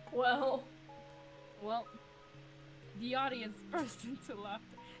 Well, The audience burst into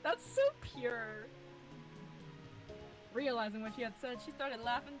laughter. That's so pure. Realizing what she had said, she started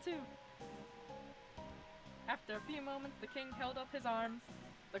laughing too. After a few moments, the king held up his arms.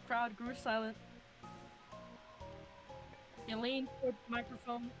 The crowd grew silent. He leaned toward the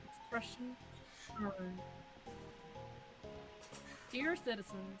microphone, expression stern. Dear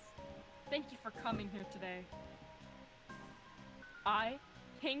citizens, thank you for coming here today. I,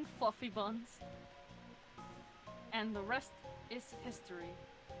 King Fluffy Buns, and the rest is history.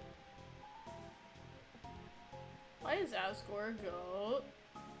 Why is Asgore a goat?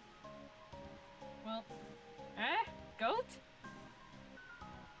 Well, goat?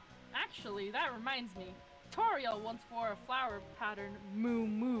 Actually, that reminds me. Toriel once wore a flower pattern moo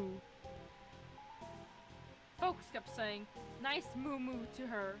moo. Folks kept saying, nice moo moo to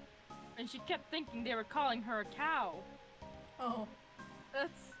her, and she kept thinking they were calling her a cow. Oh.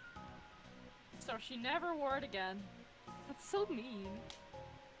 So she never wore it again. That's so mean.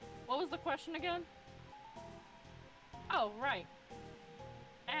 What was the question again? Oh, right.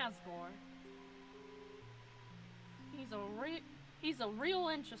 Asgore. He's a real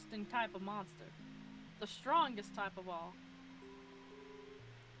interesting type of monster. The strongest type of all.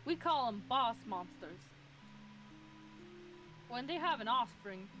 We call them boss monsters. When they have an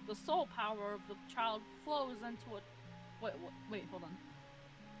offspring, the soul power of the child flows into a... Wait, hold on.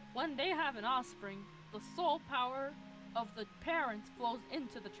 When they have an offspring, the soul power of the parents flows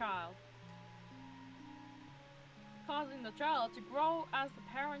into the child, causing the child to grow as the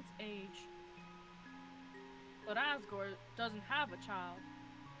parents age. But Asgore doesn't have a child,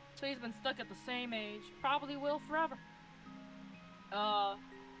 so he's been stuck at the same age, probably will forever. Huh?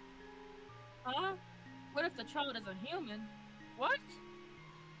 What if the child is a human? What?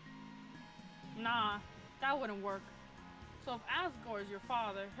 Nah, that wouldn't work. So if Asgore is your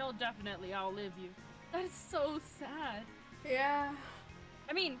father, he'll definitely outlive you. That is so sad. Yeah.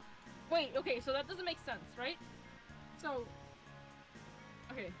 I mean, wait, okay, so that doesn't make sense, right? So,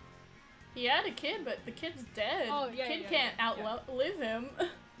 okay. He had a kid, but the kid's dead. Oh, the yeah, kid yeah, can't yeah. outlive him.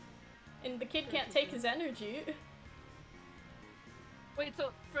 And the kid can't take his energy. Wait,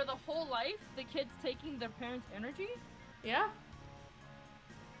 so for the whole life, the kid's taking their parents' energy? Yeah.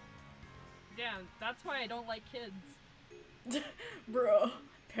 Damn, that's why I don't like kids. Bro,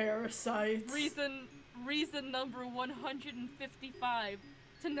 parasites. Reason number 155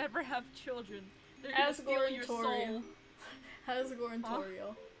 to never have children. They're gonna steal your soul. Asgore and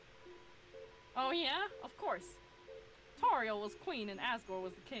Toriel. Oh yeah? Of course. Toriel was queen and Asgore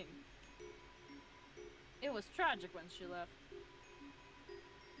was the king. It was tragic when she left,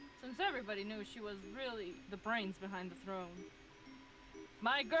 since everybody knew she was really the brains behind the throne.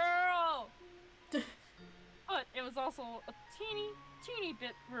 My girl! But it was also a teeny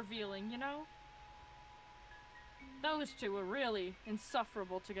bit revealing, you know? Those two were really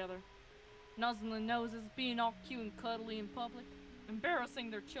insufferable together. Nuzzling noses, being all cute and cuddly in public,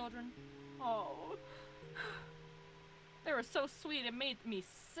 embarrassing their children. Oh. They were so sweet it made me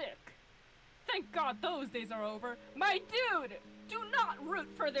sick. Thank God those days are over. My dude! Do not root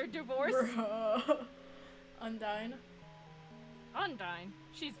for their divorce! Bro. Undyne. Undyne?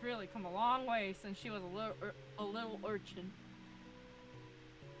 She's really come a long way since she was a little urchin.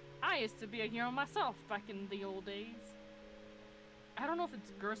 I used to be a hero myself back in the old days. I don't know if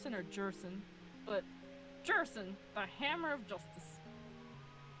it's Gerson or Jerson, but Jerson, the Hammer of Justice.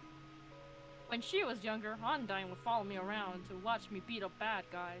 When she was younger, Undyne would follow me around to watch me beat up bad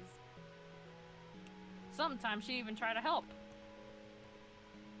guys. Sometimes she even tried to help.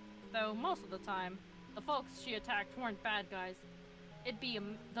 Though most of the time, the folks she attacked weren't bad guys. It'd be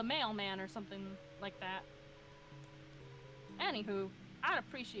the mailman or something like that. Anywho, I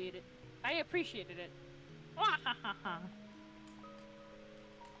appreciated it. Wahahaha.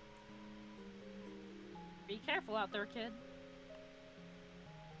 Be careful out there, kid.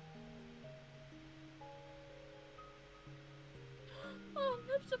 Oh,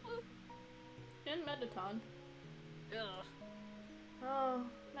 lips are blue. And Mettaton. Ugh. Oh,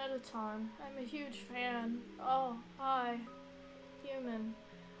 Mettaton. I'm a huge fan. Oh, hi. Human.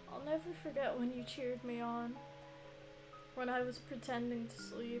 I'll never forget when you cheered me on. When I was pretending to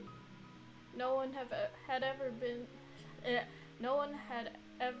sleep. No one had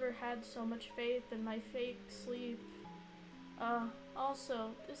ever had so much faith in my fake sleep.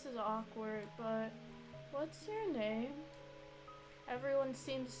 Also, this is awkward, but what's your name? Everyone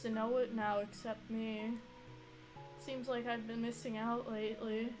seems to know it now except me. Seems like I've been missing out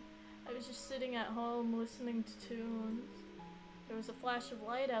lately. I was just sitting at home listening to tunes. There was a flash of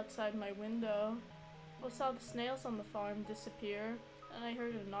light outside my window. I saw the snails on the farm disappear. and I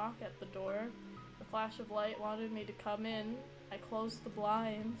heard a knock at the door. The flash of light wanted me to come in. I closed the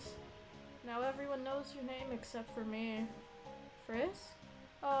blinds. Now everyone knows your name except for me. Frisk?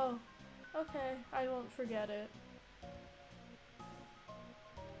 Oh, okay, I won't forget it.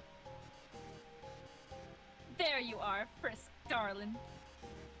 There you are, Frisk, darling.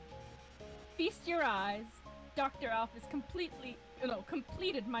 Feast your eyes. Dr. Alf has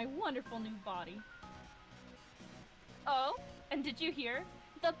completed my wonderful new body. Oh, and did you hear?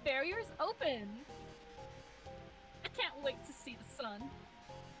 The barrier's open! I can't wait to see the sun.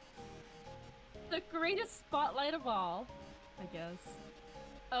 The greatest spotlight of all, I guess.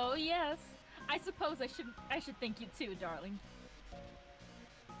 Oh yes, I suppose I should thank you too, darling.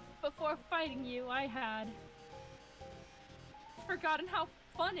 Before fighting you, I had forgotten how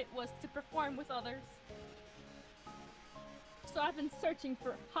fun it was to perform with others. So I've been searching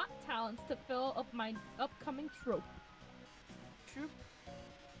for hot talents to fill up my upcoming troupe.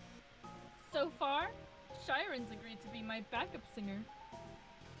 So far, Shiren's agreed to be my backup singer.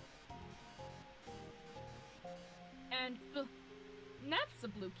 And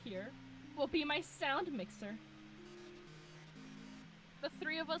Napsabluk here will be my sound mixer. The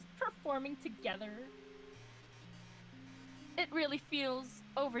three of us performing together. It really feels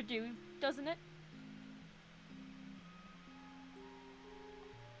overdue, doesn't it?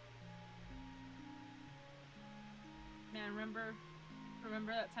 Man, remember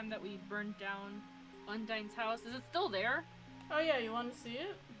that time that we burned down Undyne's house? Is it still there? Oh yeah, you want to see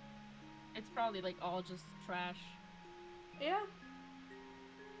it? It's probably like all just trash. Yeah.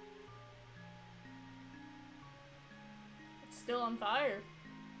 It's still on fire.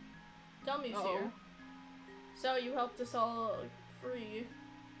 Dummy's here. So you helped us all free.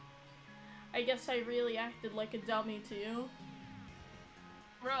 I guess I really acted like a dummy to you.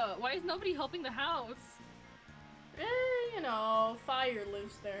 Bruh, why is nobody helping the house? You know, fire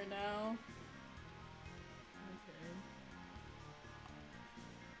lives there now. Okay.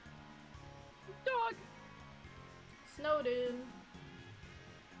 Dog! Snowden.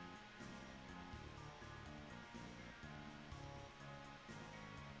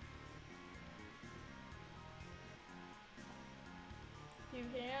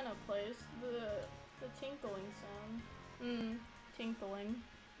 Piano plays the tinkling sound. Tinkling.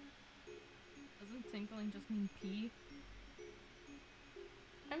 Doesn't tinkling just mean pee?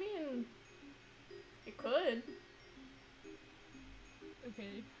 I mean, it could.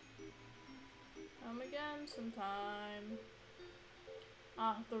 Okay. Come again sometime.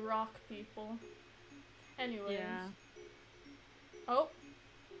 Ah, the rock people. Anyways. Yeah. Oh,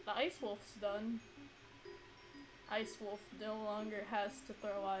 the Ice Wolf's done. Ice Wolf no longer has to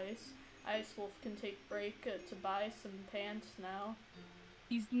throw ice. Ice Wolf can take break to buy some pants now.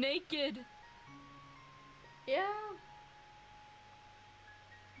 He's naked! Yeah.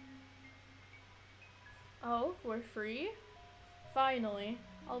 Oh, we're free? Finally,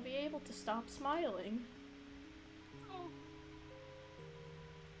 I'll be able to stop smiling. Oh.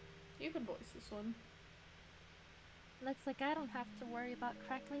 You can voice this one. Looks like I don't have to worry about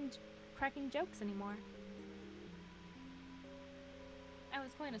cracking jokes anymore. I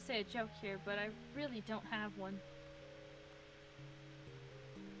was going to say a joke here, but I really don't have one.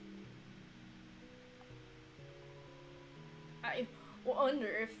 I wonder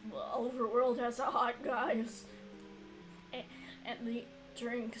if the overworld has hot guys. And the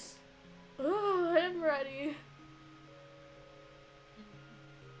drinks. Oh, I'm ready.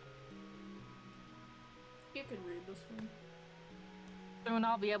 You can read this one. Soon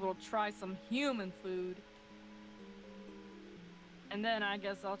I'll be able to try some human food. And then I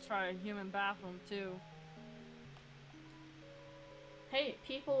guess I'll try a human bathroom too. Hey,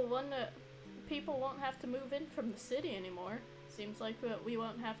 people won't have to move in from the city anymore. Seems like we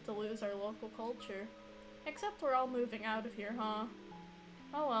won't have to lose our local culture. Except we're all moving out of here, huh?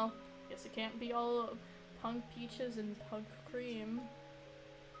 Oh well, guess it can't be all punk peaches and punk cream.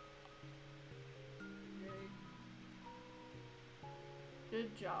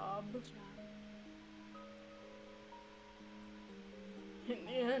 Good job. In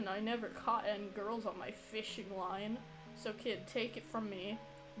the end, I never caught any girls on my fishing line. So kid, take it from me.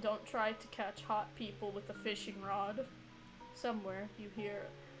 Don't try to catch hot people with a fishing rod. Somewhere you hear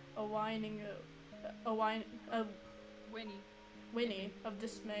a whinny of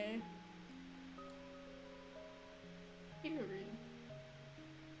dismay. You can read.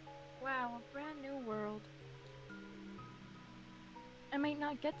 Wow, a brand new world. I might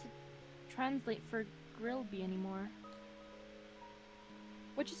not get to translate for Grillby anymore.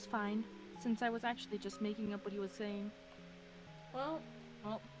 Which is fine, since I was actually just making up what he was saying. Well,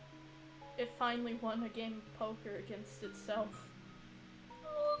 it finally won a game of poker against itself.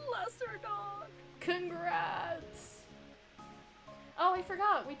 Congrats! Oh, I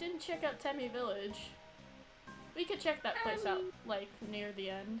forgot, we didn't check out Temmie Village. We could check that place out, like, near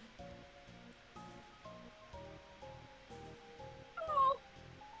the end. Oh.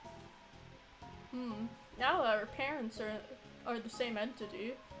 Now that our parents are the same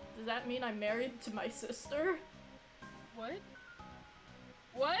entity, does that mean I'm married to my sister? What?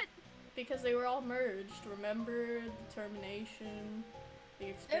 What? Because they were all merged, remember? The termination, the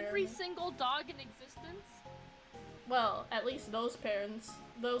experiment. Every single dog in existence? Well, at least those parents,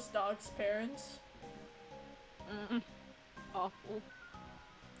 those dogs' parents. Awful.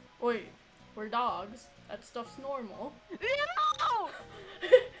 Wait, we're dogs. That stuff's normal. No!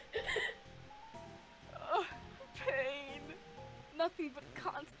 Ugh, pain. Nothing but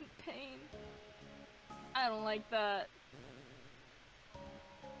constant pain. I don't like that.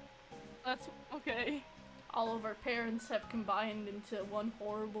 That's okay. All of our parents have combined into one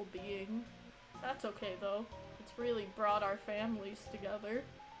horrible being. That's okay though. It's really brought our families together.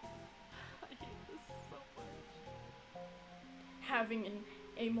 I hate this so much. Having an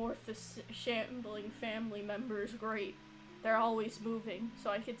amorphous, shambling family member is great. They're always moving,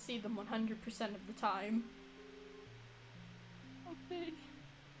 so I could see them 100% of the time. Okay.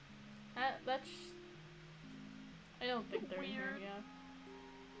 That's... I don't think they're in here, Weird. yeah.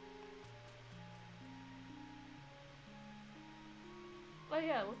 Oh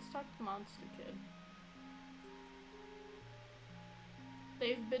yeah, let's talk to Monster Kid.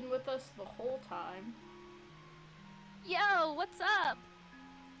 They've been with us the whole time. Yo, what's up?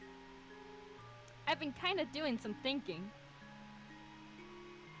 I've been kind of doing some thinking.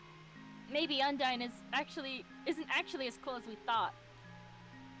 Maybe Undyne isn't actually as cool as we thought.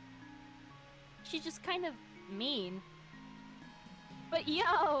 She's just kind of mean. But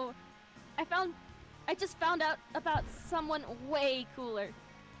yo, I just found out about someone way cooler.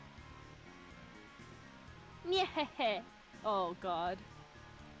 Nyeh. Oh god.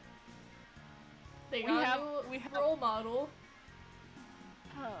 They We got have- a we have- role model.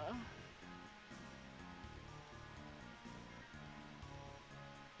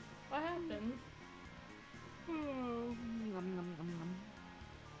 What happened?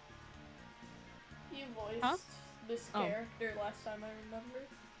 You voiced Huh? this Oh. character last time I remember.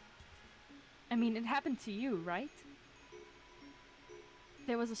 I mean, it happened to you, right?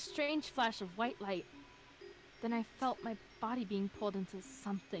 There was a strange flash of white light. Then I felt my body being pulled into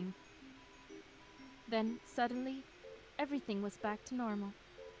something. Then, suddenly, everything was back to normal.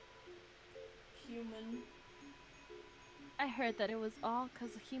 Human. I heard that it was all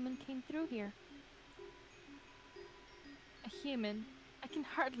because a human came through here. A human? I can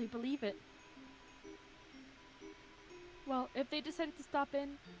hardly believe it. Well, if they decided to stop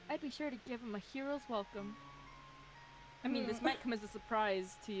in, I'd be sure to give them a hero's welcome. I mean, this might come as a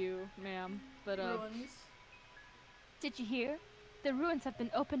surprise to you, ma'am, but Ruins. Did you hear? The ruins have been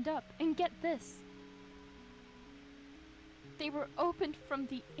opened up, and get this. They were opened from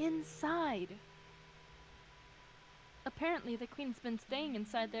the inside. Apparently, the queen's been staying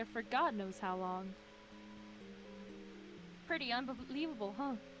inside there for God knows how long. Pretty unbelievable,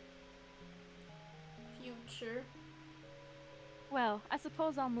 huh? Future. Well, I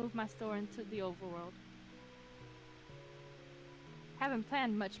suppose I'll move my store into the overworld. Haven't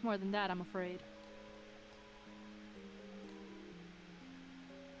planned much more than that, I'm afraid.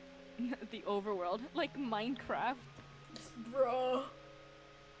 the overworld, like Minecraft. Bro.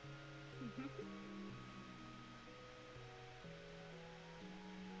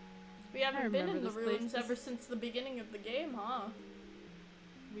 We haven't been in remember the this place. ruins ever since the beginning of the game, huh?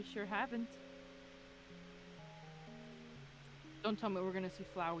 We sure haven't. Don't tell me we're gonna see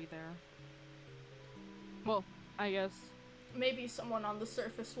Flowey there. Well, I guess. Maybe someone on the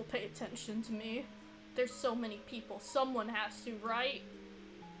surface will pay attention to me. There's so many people. Someone has to, right?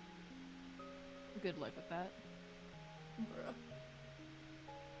 Good luck with that. Bruh.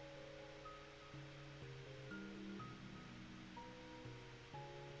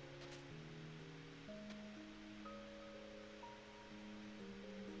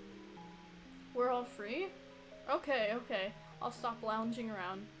 We're all free? Okay, okay. I'll stop lounging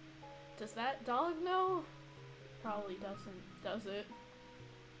around. Does that dog know? Probably doesn't, does it?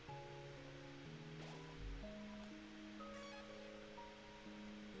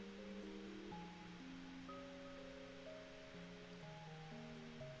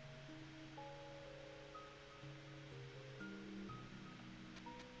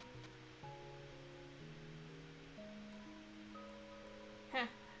 Heh,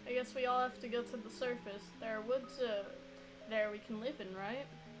 I guess we all have to go to the surface. There are woods, there we can live in, right?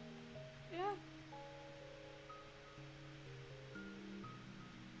 Yeah.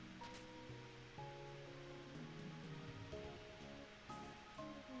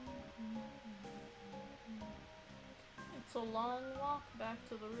 It's a long walk back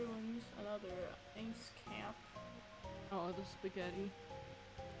to the ruins. Another ice camp. Oh, the spaghetti.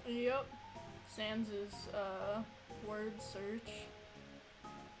 Yep. Sans's, word search.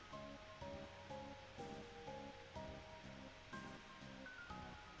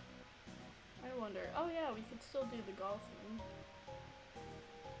 I wonder. Oh yeah, we could still do the golfing.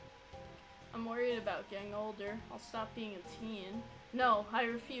 I'm worried about getting older. I'll stop being a teen. No, I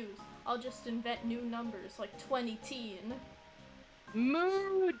refuse. I'll just invent new numbers, like 20-teen.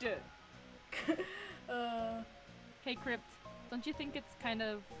 Mood! Hey, Crypt, don't you think it's kind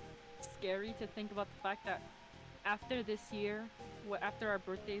of scary to think about the fact that after this year, after our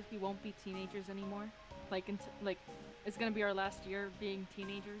birthdays, we won't be teenagers anymore? Like, it's gonna be our last year being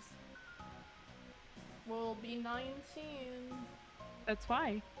teenagers? We'll be 19. That's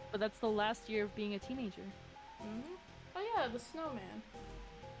fine, but that's the last year of being a teenager. Mm-hmm. Oh yeah, the snowman.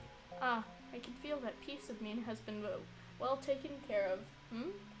 Ah, I can feel that piece of me has been well taken care of.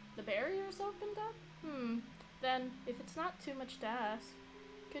 The barrier's opened up? Then, if it's not too much to ask,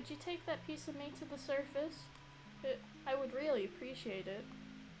 could you take that piece of me to the surface? I would really appreciate it.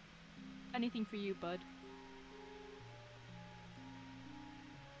 Anything for you, bud.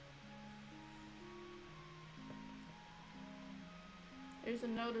 There's a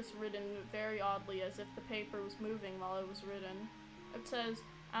notice written very oddly as if the paper was moving while it was written. It says,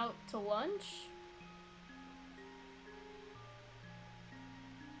 out to lunch?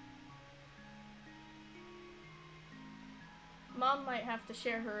 Mom might have to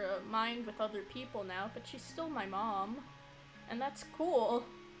share her mind with other people now, but she's still my mom. And that's cool,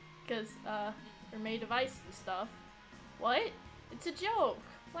 because, we're made of ice and stuff. What? It's a joke!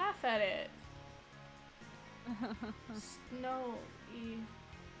 Laugh at it! Snowy.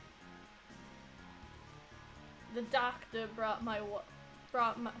 The doctor brought my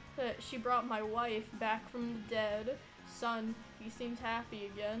wife back from the dead. Son, he seems happy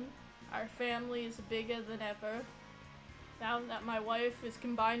again. Our family is bigger than ever. Now that my wife is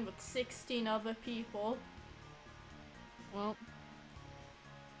combined with 16 other people. Well,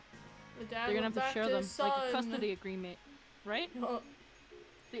 the dad they're gonna have to share them son. like a custody agreement, right? Oh,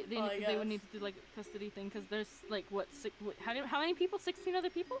 They would need to do like a custody thing because there's like how many people? 16 other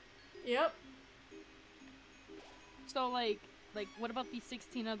people? Yep. So like what about these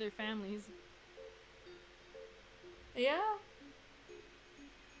 16 other families? Yeah.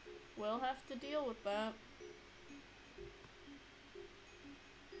 We'll have to deal with that.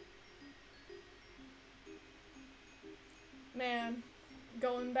 Man,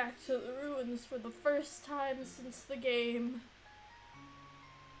 going back to the ruins for the first time since the game.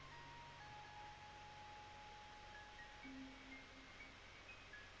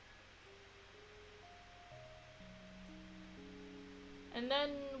 And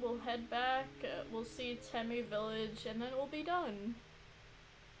then we'll head back, we'll see Temi Village, and then we'll be done.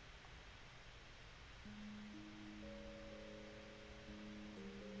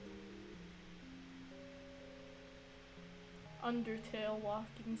 Undertale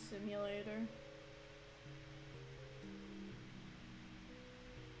walking simulator.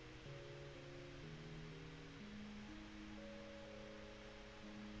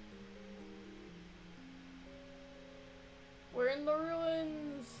 We're in the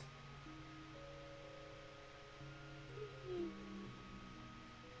ruins!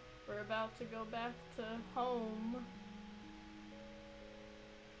 We're about to go back to home.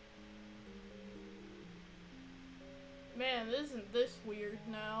 Man, isn't this weird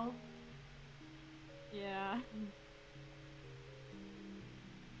now? Yeah.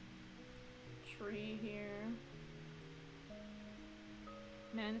 Tree here.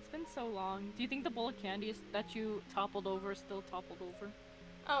 Man, it's been so long. Do you think the bowl of candy that you toppled over is still toppled over?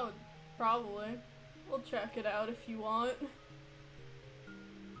 Oh, probably. We'll check it out if you want.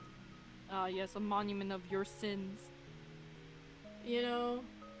 Ah, yes, a monument of your sins. You know,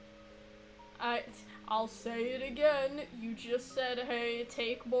 I'll say it again. You just said, hey,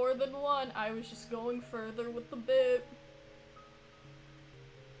 take more than one. I was just going further with the bit.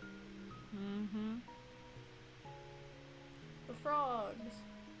 Mm-hmm. The frogs.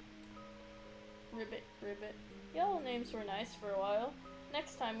 Ribbit, Ribbit. Yellow names were nice for a while.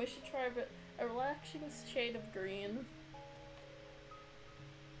 Next time we should try a relaxing shade of green.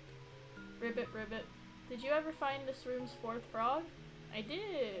 Ribbit, Ribbit. Did you ever find this room's fourth frog? I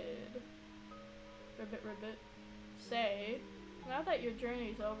did. Ribbit, Ribbit. Say, now that your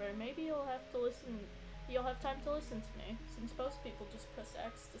journey's over, maybe you'll have time to listen to me, since most people just press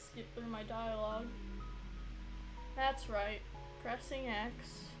X to skip through my dialogue. That's right. Pressing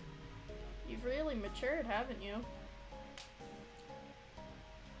X. You've really matured, haven't you?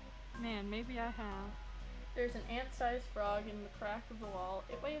 Man, maybe I have. There's an ant-sized frog in the crack of the wall.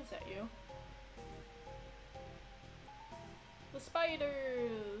 It waves at you. The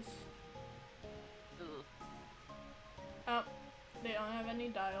spiders! Ugh. Oh, they don't have any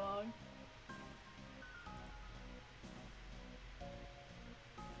dialogue.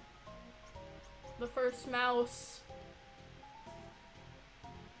 The first mouse.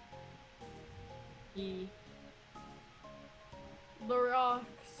 E. The rocks.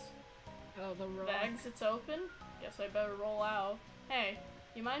 Oh, the rock. The exit's open? Guess I better roll out. Hey,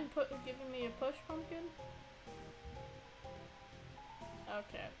 you mind giving me a push, pumpkin?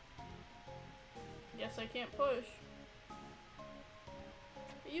 Okay. Guess I can't push.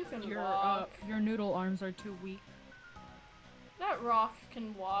 You can walk. Your noodle arms are too weak. That rock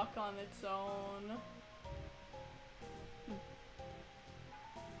can walk on its own.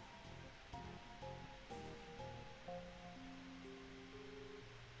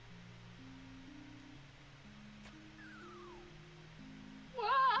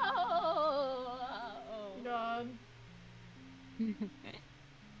 God.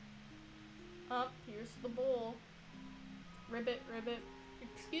 Up, here's the bowl. Ribbit, ribbit.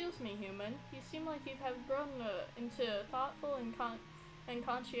 Excuse me, human. You seem like you have grown into a thoughtful and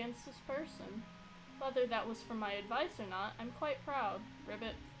conscientious person. Whether that was for my advice or not, I'm quite proud.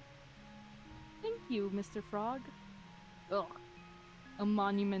 Ribbit. Thank you, Mr. Frog. Ugh. A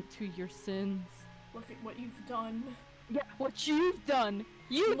monument to your sins. Look at what you've done. Yeah, what you've done!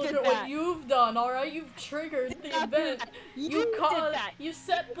 You Look did at that! what you've done, alright? You've triggered the Not do event. that. You did caused, that! you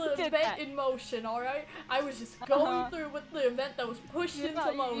set the did event that. in motion, alright? I was just going Uh-huh. through with the event that was pushed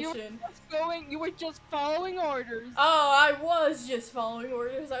into motion. You were just following orders. Oh, I was just following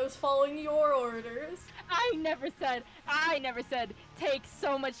orders. I was following your orders. I never said take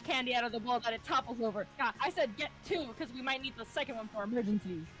so much candy out of the bowl that it topples over. Yeah, I said get two because we might need the second one for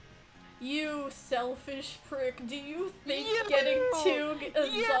emergencies. You selfish prick. Do you think You- getting two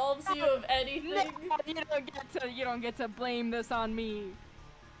you- absolves you of anything? No, you don't get to blame this on me.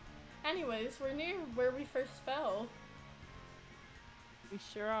 Anyways, we're near where we first fell. We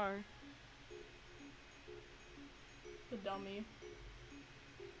sure are. The dummy.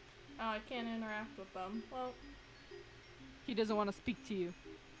 Oh, I can't interact with them. Well, He doesn't want to speak to you.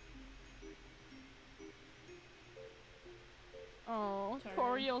 Oh, Sorry.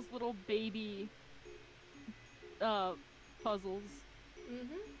 Toriel's little baby puzzles.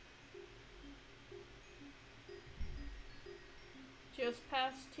 just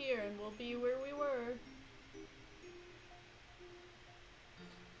past here and we'll be where we were.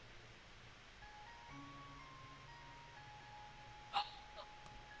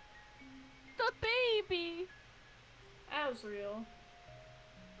 The baby! Asriel.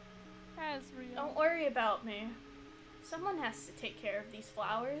 Asriel. Don't worry about me. Someone has to take care of these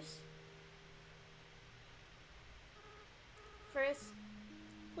flowers. First,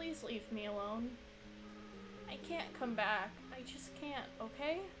 please leave me alone. I can't come back. I just can't,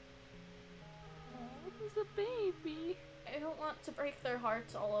 okay? Oh, he's a baby. I don't want to break their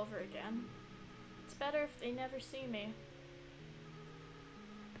hearts all over again. It's better if they never see me.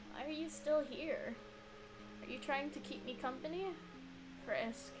 Why are you still here? Are you trying to keep me company?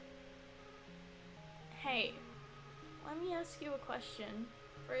 Frisk. Hey, let me ask you a question.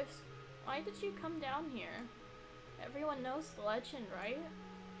 Frisk, why did you come down here? Everyone knows the legend, right?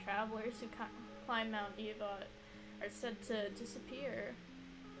 Travelers who climb Mount Ebot are said to disappear.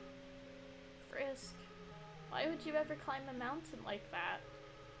 Frisk, why would you ever climb a mountain like that?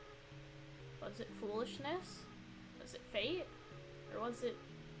 Was it foolishness? Was it fate? Or was it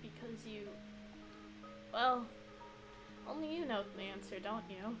because you... Well, only you know the answer, don't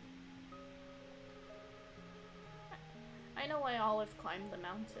you? I know why Olive climbed the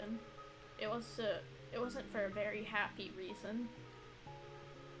mountain. It wasn't for a very happy reason.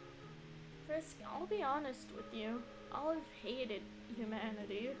 Frisk, I'll be honest with you. Olive hated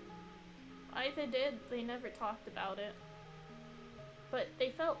humanity. Why they did, they never talked about it. But they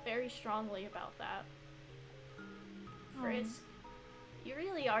felt very strongly about that. Frisk, you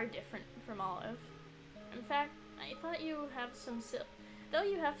really are different from Olive. In fact, I thought you have some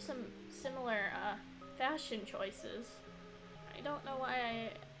similar fashion choices. I don't know why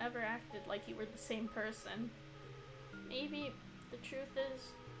I ever acted like you were the same person. Maybe the truth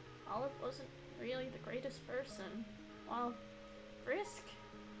is, Olive wasn't really the greatest person. While Frisk,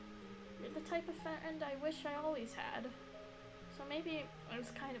 you're the type of friend I wish I always had. So maybe I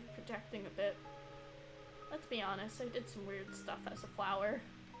was kind of projecting a bit. Let's be honest, I did some weird stuff as a flower.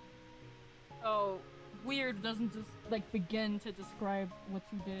 Oh, weird doesn't just, like, begin to describe what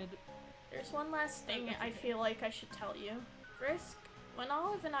you did. There's one last thing I feel like I should tell you. Frisk, when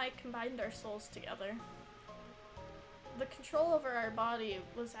Olive and I combined our souls together, the control over our body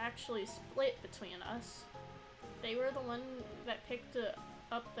was actually split between us. They were the one that picked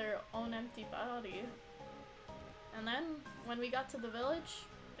up their own empty body. And then, when we got to the village,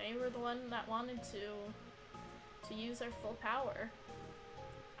 they were the one that wanted to use their full power.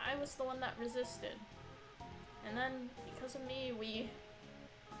 I was the one that resisted. And then, because of me,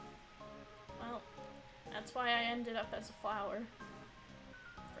 well, that's why I ended up as a flower.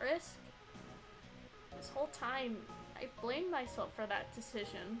 Frisk, this whole time, I blamed myself for that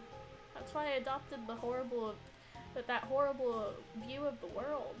decision. That's why I adopted that horrible view of the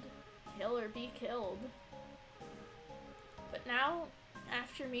world. Kill or be killed. But now,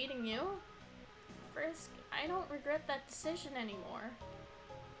 after meeting you, Frisk, I don't regret that decision anymore.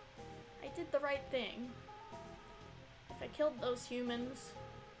 I did the right thing. If I killed those humans,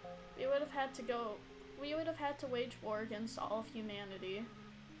 we would have had to wage war against all of humanity.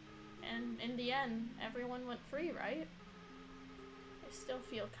 And in the end, everyone went free, right? I still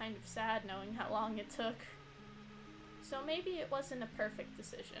feel kind of sad knowing how long it took. So maybe it wasn't a perfect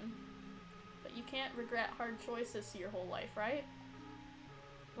decision. But you can't regret hard choices your whole life, right?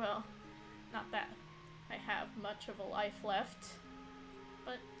 Well, not that I have much of a life left.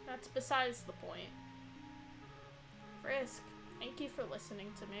 But that's besides the point. Frisk, thank you for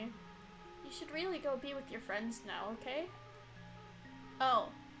listening to me. You should really go be with your friends now, okay? Oh,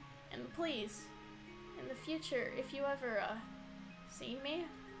 and please, in the future, if you ever, see me,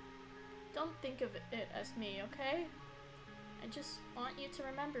 don't think of it as me, okay? I just want you to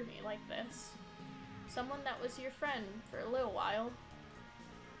remember me like this. Someone that was your friend for a little while.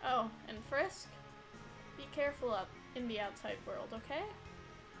 Oh, and Frisk, be careful up in the outside world, okay?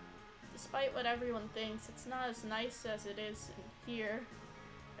 Despite what everyone thinks, it's not as nice as it is in here.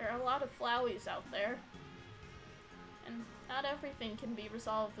 There are a lot of flowies out there. And not everything can be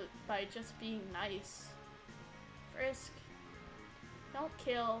resolved by just being nice. Frisk, don't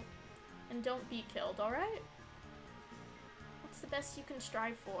kill, and don't be killed, alright? What's the best you can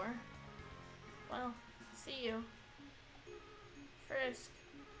strive for? Well, see you. Frisk,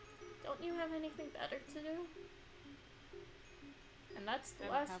 don't you have anything better to do? And that's the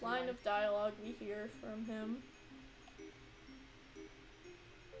last line of dialogue we hear from him.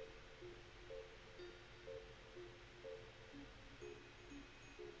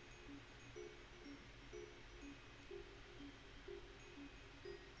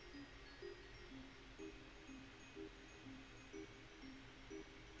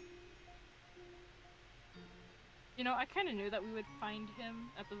 You know, I kind of knew that we would find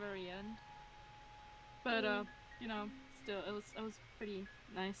him at the very end. But, you know, still, it was pretty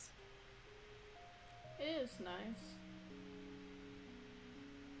nice. It is nice.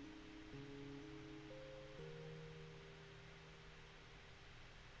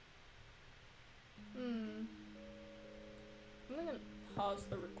 I'm gonna pause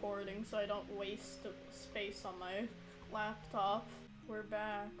the recording so I don't waste space on my laptop. We're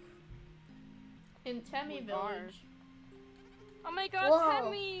back. In Temmie Village. Oh my god, Whoa.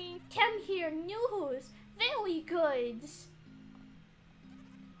 Temmie! Tem here news! Very good!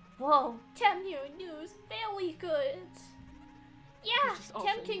 Whoa, Tem here news! Very good! Yeah,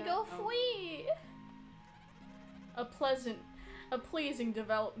 Tem can go free! A pleasing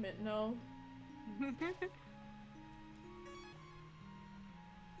development, no?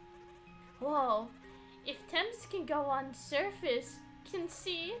 Whoa, if Temps can go on surface, can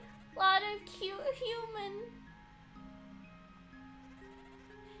see lot of cute human.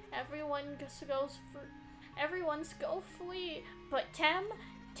 Everyone's go free, but Tem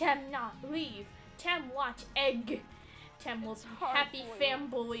not leave. Tem watch egg. Tem will be happy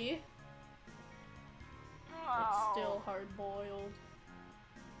family. It's still hard boiled.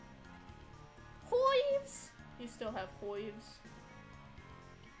 Hoives! You still have hoives.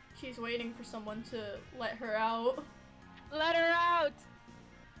 She's waiting for someone to let her out. Let her out!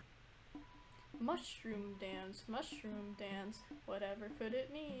 Mushroom dance, whatever could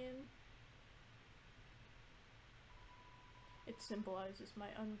it mean? It symbolizes my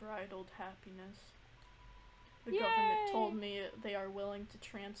unbridled happiness. The government told me they are willing to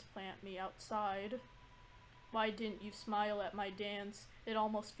transplant me outside. Why didn't you smile at my dance? It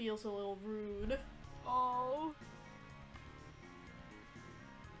almost feels a little rude. Oh.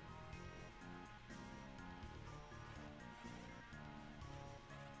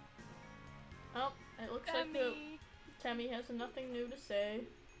 Oh, it looks like Temmie has nothing new to say.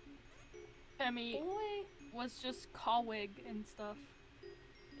 Temmie was just Cawwig and stuff.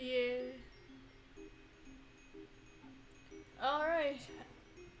 Yeah. Alright.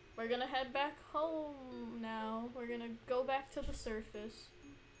 We're gonna head back home now. We're gonna go back to the surface.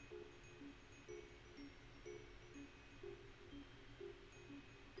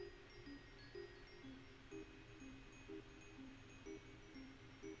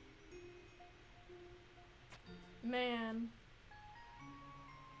 Man.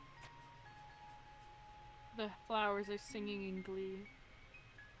 The flowers are singing in glee.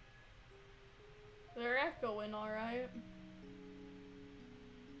 They're echoing alright.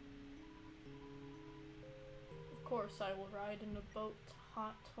 Of course I will ride in a boat to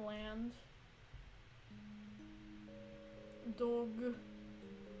hot land. Dog.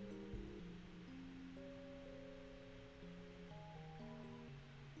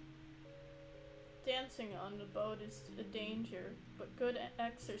 Dancing on the boat is a danger, but good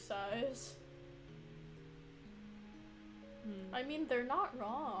exercise. I mean, they're not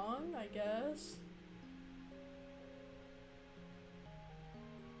wrong, I guess.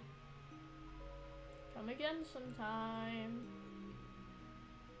 Come again sometime.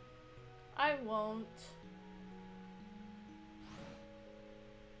 I won't.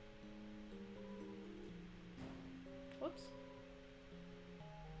 Whoops.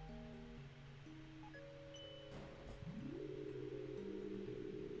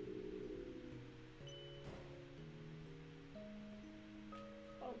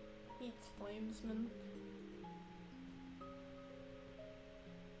 Oh, eats flamesman.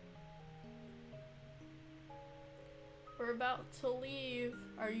 We're about to leave.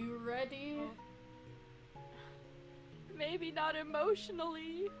 Are you ready? Maybe not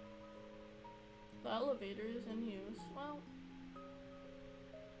emotionally. The elevator is in use. Well,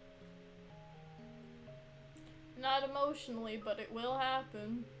 not emotionally, but it will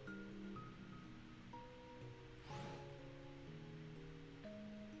happen.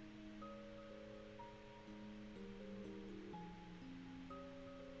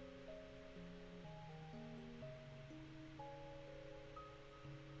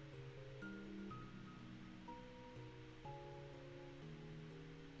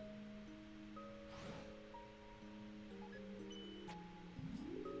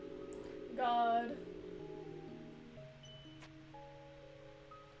 God.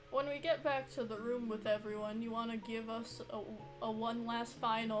 When we get back to the room with everyone, you want to give us a one last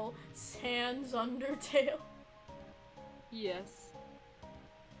final sans Undertale? Yes.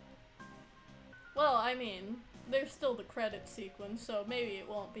 Well, I mean, there's still the credit sequence, so maybe it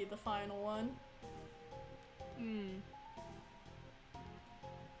won't be the final one.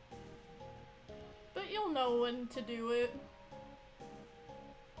 But you'll know when to do it.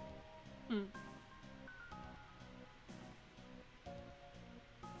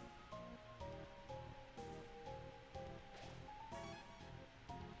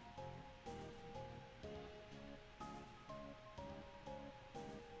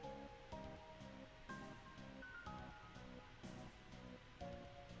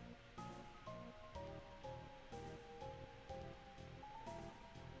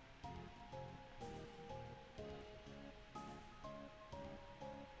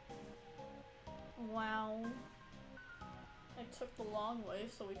 Wow. I took the long way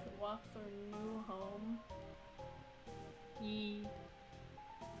so we could walk to our new home. Yee.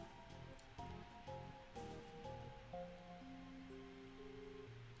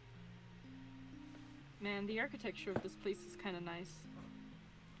 Man, the architecture of this place is kind of nice.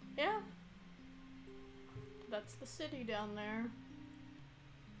 Yeah. That's the city down there.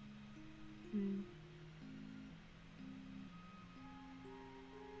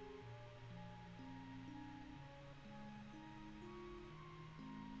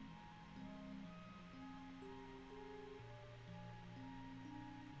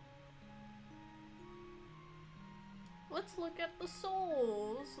 Let's look at the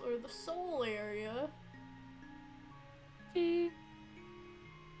souls, or the soul area.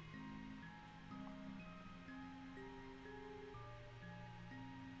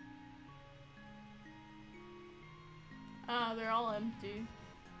 Ah, they're all empty.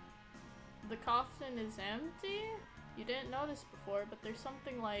 The coffin is empty? You didn't notice before, but there's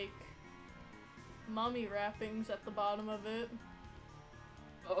something like mummy wrappings at the bottom of it.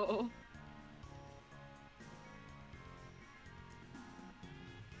 Oh.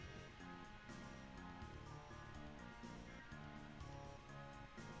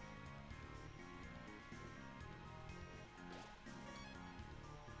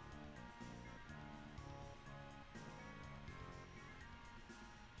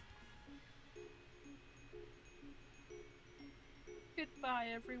 Goodbye,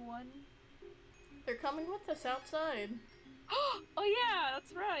 everyone. They're coming with us outside. Oh yeah,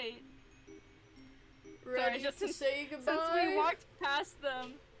 that's right. Ready just to say goodbye? Since we walked past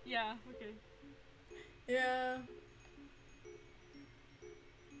them. Yeah, okay. Yeah.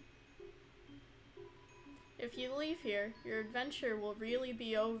 If you leave here, your adventure will really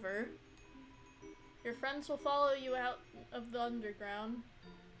be over. Your friends will follow you out of the underground.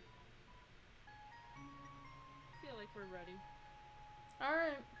 feel like we're ready.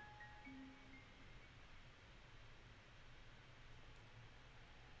 Alright.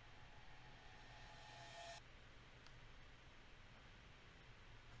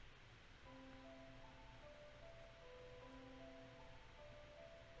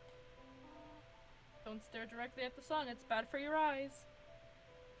 Don't stare directly at the sun, it's bad for your eyes.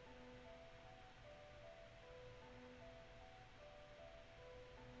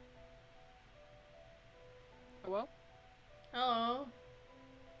 Hello? Oh.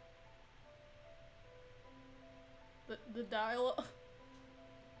 The dialogue.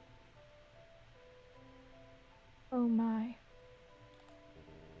 Oh my.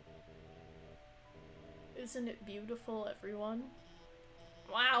 Isn't it beautiful, everyone?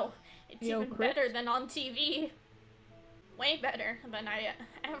 Wow, it's Yo, even Crypt? better than on TV. Way better than I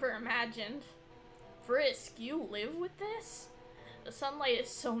ever imagined. Frisk, you live with this? The sunlight is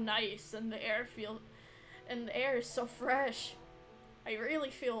so nice, and the air is so fresh. I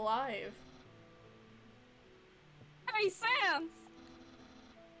really feel alive. Hey, Sans!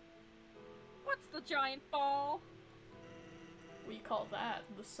 What's the giant ball? We call that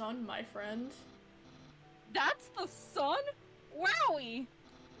the sun, my friend. That's the sun? Wowie!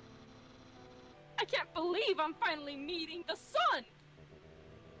 I can't believe I'm finally meeting the sun!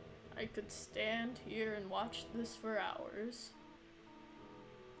 I could stand here and watch this for hours.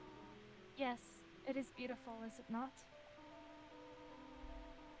 Yes, it is beautiful, is it not?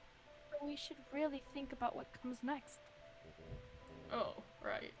 But we should really think about what comes next. Oh,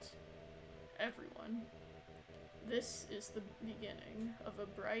 right. Everyone. This is the beginning of a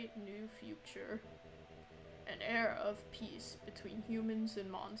bright new future. An era of peace between humans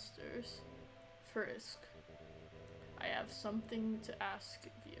and monsters. Frisk, I have something to ask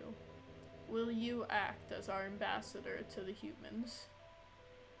of you. Will you act as our ambassador to the humans?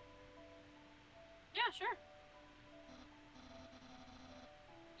 Yeah, sure.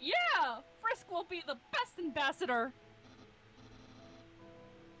 Yeah! Frisk will be the best ambassador!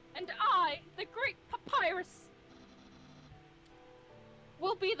 And I, the great Papyrus,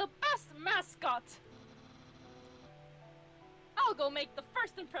 will be the best mascot! I'll go make the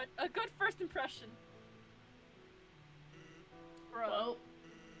a good first impression. Bro. Well,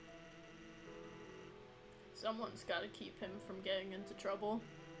 someone's gotta keep him from getting into trouble.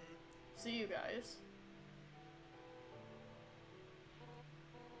 See you guys.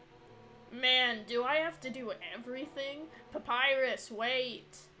 Man, do I have to do everything? Papyrus,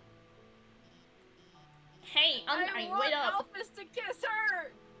 wait! Hey, I want wait up! Alphys to kiss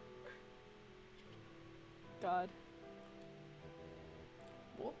her! God.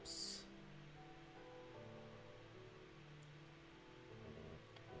 Whoops.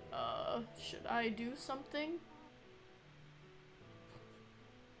 Should I do something?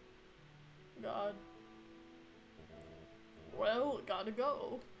 God. Well, gotta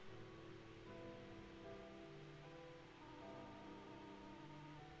go.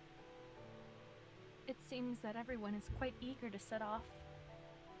 It seems that everyone is quite eager to set off.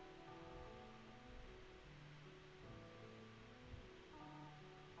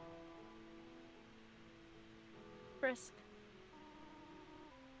 Frisk.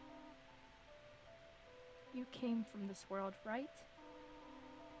 You came from this world, right?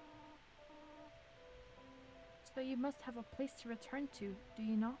 So you must have a place to return to, do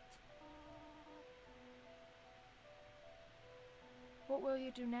you not? What will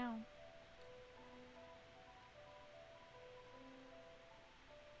you do now?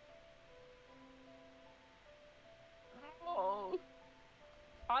 Oh.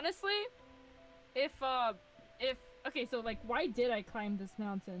 Honestly, Okay, so like, why did I climb this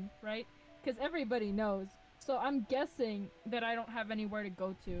mountain, right? Because everybody knows. So I'm guessing that I don't have anywhere to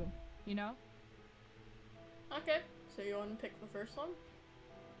go to, you know? Okay, so you want to pick the first one?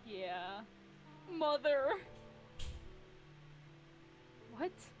 yeah. Mother.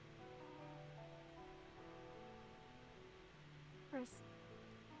 What? Frisk.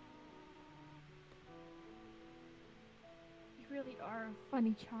 You really are a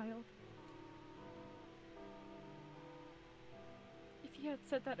funny child. If you had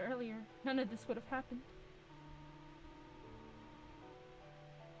said that earlier, none of this would have happened.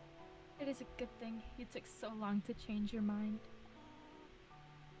 It is a good thing you took so long to change your mind.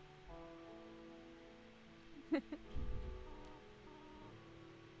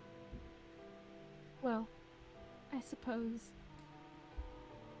 Well, I suppose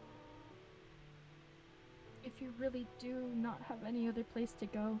if you really do not have any other place to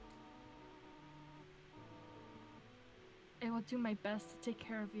go, I will do my best to take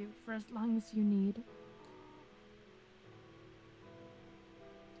care of you for as long as you need.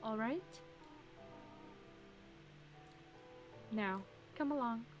 All right? Now, come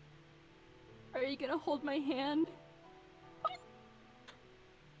along. Are you gonna hold my hand?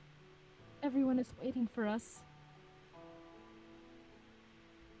 Everyone is waiting for us.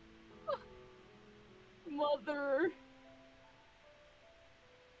 Mother.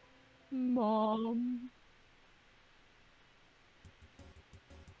 Mom.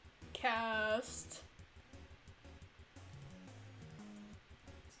 Cast.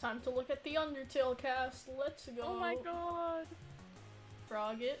 It's time to look at the Undertale cast. Let's go. Oh my god.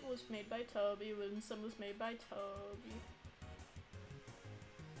 Frogget was made by Toby. Winsome was made by Toby.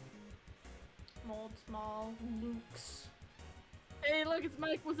 Mold Small. Luke's. Hey, look, it's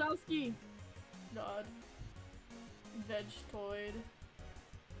Mike Wazowski. God. Vegetoid.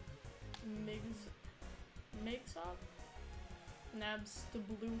 Migsock? Nabs the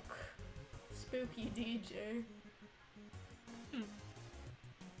Bluke. Spooky DJ.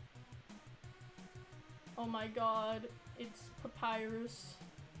 Oh my god, it's Papyrus.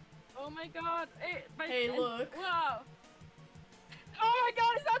 Oh my god. Hey, Hey, look. Wow. Oh my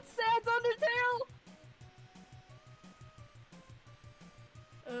god, is that Sans Undertale?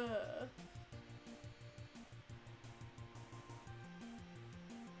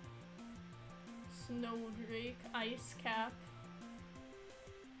 Snowdrake, Ice Cap.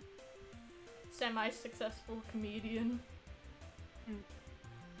 Semi-successful comedian.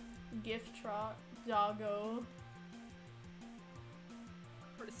 Gift Trot, Doggo.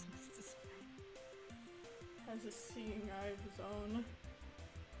 Christmas display. Has a seeing eye of his own.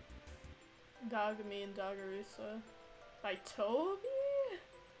 Dogamy and Doggerissa. By Toby?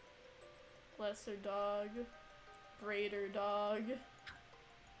 Lesser Dog. Braider Dog.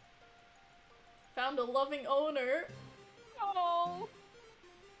 Found a loving owner. Oh,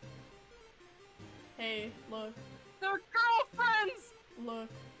 Hey, look, they're girlfriends! look.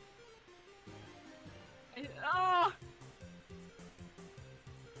 Ah!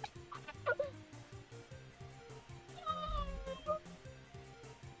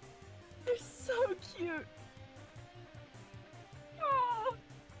 They're so cute. Oh,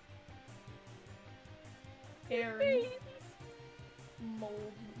 Aaron. babies.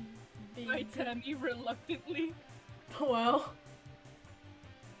 Mold. My Big. Tammy reluctantly. Well.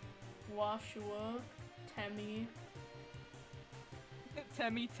 Washua. Temmie.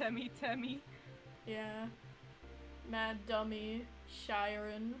 Temmy. Yeah. Mad Dummy.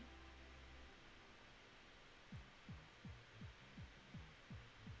 Shiren.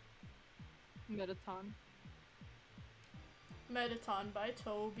 Metaton. Metaton by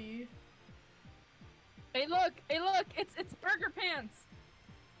Toby. Hey look, it's Burger Pants.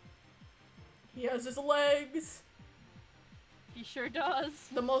 He has his legs. He sure does.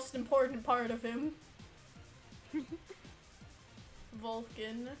 The most important part of him.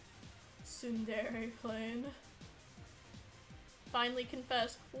 Vulcan. Tsundere Plane. Finally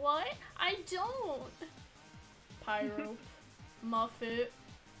confess. What? I don't! Pyro. Muffet.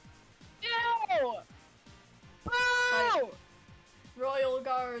 Ew! By Boo! Royal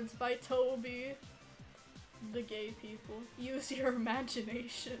Guards by Toby. The gay people. Use your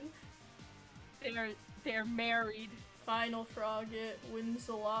imagination. They're married. Final Frogget wins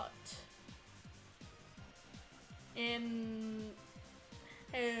a lot. And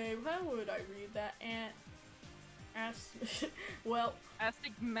hey, how would I read that? Well,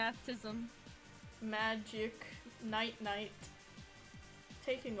 Astigmatism. Magic Night.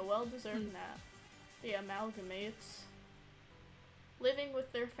 Taking a well-deserved nap. The Amalgamates. Living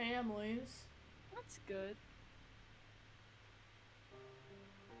with their families. That's good.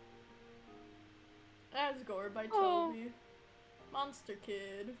 Asgore by Oh. Toby. Monster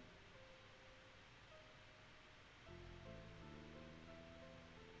Kid.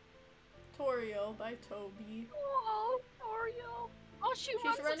 Torio by Toby. Oh, Oreo. Oh, she She's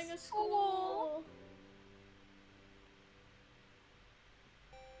runs running a school.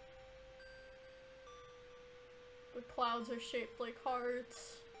 The clouds are shaped like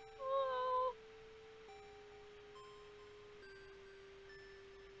hearts. Oh.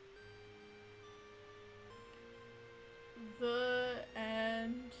 The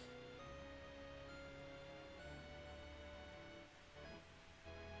end.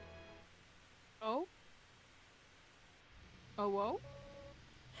 Oh? Oh,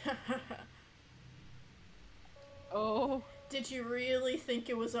 oh? Did you really think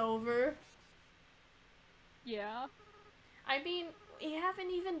it was over? Yeah. I mean, we haven't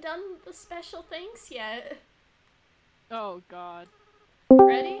even done the special things yet. Oh god.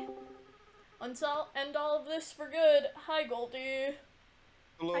 Ready? Until end all of this for good. Hi, Goldie.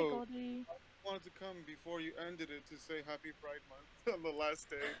 Hello. Hi, Goldie. I wanted to come before you ended it to say Happy Pride Month on the last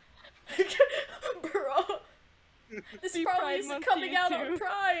day. Bro. This Happy probably Pride isn't Month coming to you out on too.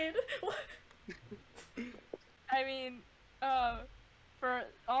 Pride. I mean, for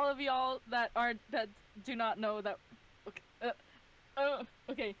all of y'all that do not know that,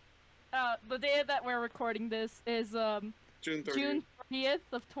 okay, the day that we're recording this is June 30th. June 30th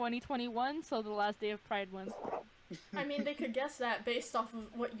of 2021, so the last day of Pride Month. I mean, they could guess that based off of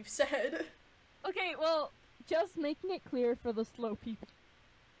what you said. Okay, well, Just making it clear for the slow people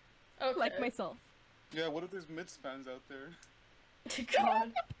Okay. like myself. Yeah, what if there's Mitts fans out there?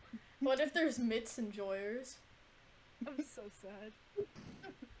 God. What if there's Mitts enjoyers? I'm so sad.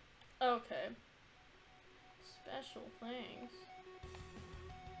 Okay. Special thanks.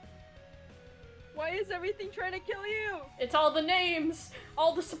 Why is everything trying to kill you? It's all the names!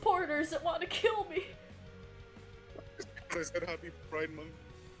 All the supporters that want to kill me! I said happy Pride Month.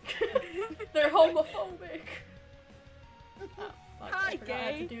 They're homophobic! Oh, fuck, Hi, I forgot I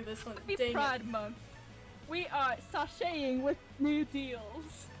had gay. to do this one. Happy Dang Pride Month. We are sashaying with new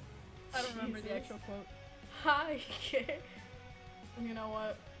deals. I don't remember the Jesus. actual quote. it. Hi, gay. You know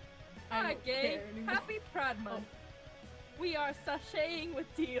what? I Hi, don't gay. care anymore. Happy Pride Month. We are sashaying with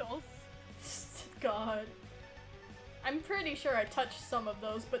deals. God. I'm pretty sure I touched some of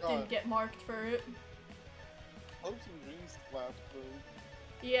those, but didn't God. get marked for it. Hopes and dreams slap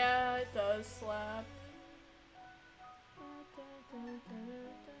though. Yeah, it does slap.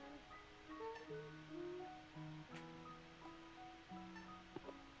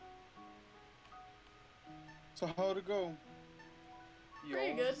 So how'd it go?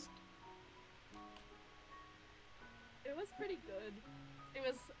 Pretty good. It was pretty good. It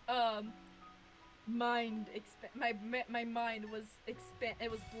was my mind was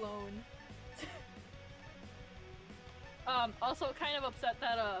it was blown. Also kind of upset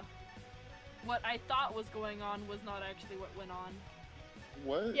that what I thought was going on was not actually what went on.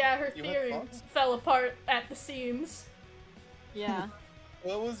 What? Yeah, her You had theory thoughts? fell apart at the seams. Yeah.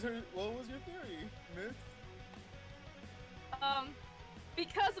 What was your theory, Mitts?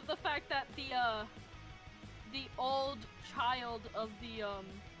 Because of the fact that the old child of the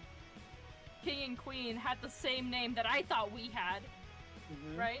king and queen had the same name that I thought we had,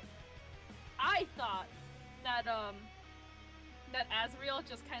 Mhm. right? I thought that that Azriel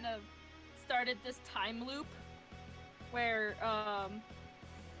just kind of started this time loop where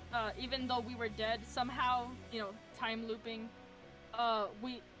even though we were dead, somehow, you know, time looping,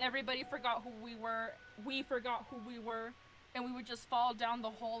 everybody forgot who we forgot who we were, and we would just fall down the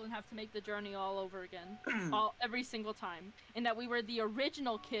hole and have to make the journey all over again, every single time. And that we were the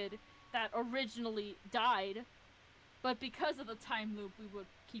original kid that originally died, but because of the time loop, we would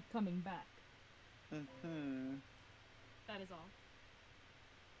Keep coming back. Mhm. that is all.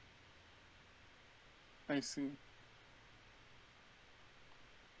 I see.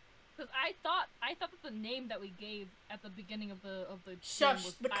 Because I thought that the name that we gave at the beginning of the game Shush,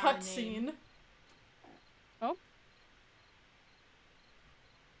 was the our cutscene. name. Oh,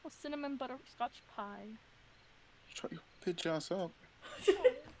 cinnamon butterscotch pie. Shut your bitch ass up.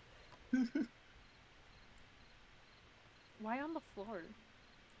 Why on the floor?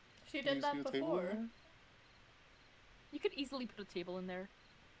 She You did see that a table in before. there? You could easily put a table in there.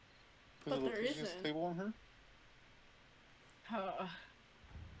 There's a But there loquacious isn't. table on her?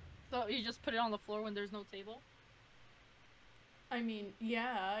 So you just put it on the floor when there's no table? I mean,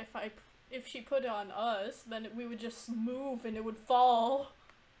 yeah, if she put it on us, then we would just move and it would fall.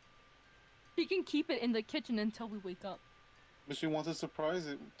 You can keep it in the kitchen until we wake up. But she wants to surprise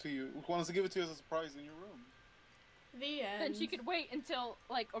it to you. Wants to give it to you as a surprise in your room. The end. Then she could wait until,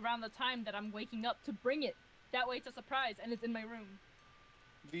 like, around the time that I'm waking up to bring it. That way it's a surprise and it's in my room.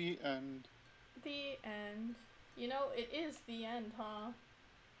 The end. The end. You know, it is the end, huh?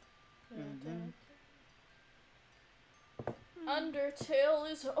 Mhm. Undertale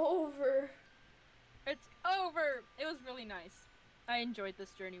is over. It's over! It was really nice. I enjoyed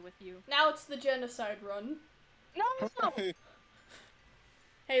this journey with you. Now it's the genocide run. No, it's not! Hey,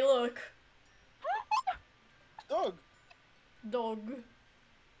 Hey, look. dog! Dog.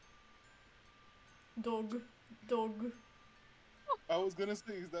 Dog. Dog. I was gonna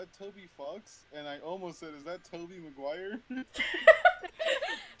say, is that Toby Fox? And I almost said, is that Toby Maguire?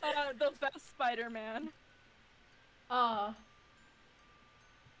 The best Spider-Man. Ah.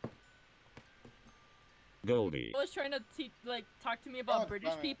 Goldie. Was trying to talk to me about God British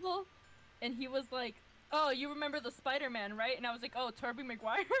damn it. people, and he was like, "Oh, you remember the Spider-Man, right?" And I was like, "Oh, Tobey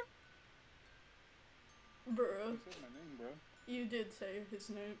Maguire." Bruh. You said my name, bro. You did say his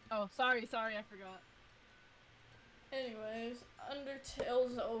name. Oh, sorry, I forgot. Anyways,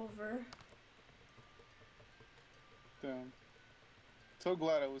 Undertale's over. Damn. So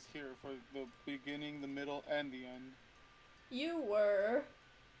glad I was here for the beginning, the middle, and the end. You were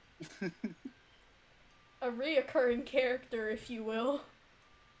a reoccurring character, if you will.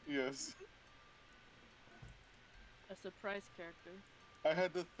 Yes. A surprise character. I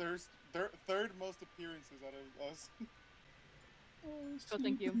had the third most appearances out of us. So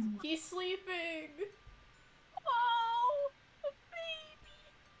thank you. He's sleeping! Oh,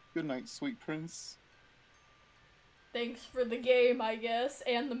 Good night, sweet prince. Thanks for the game, I guess,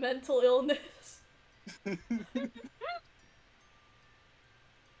 and the mental illness.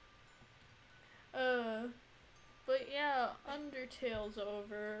 But yeah, Undertale's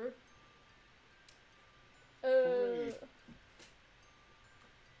over. Hooray.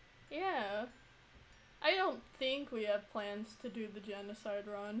 Yeah. I don't think we have plans to do the genocide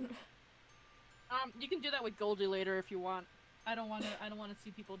run. You can do that with Goldie later if you want. I don't want to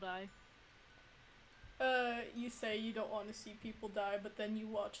see people die. You say you don't want to see people die, but then you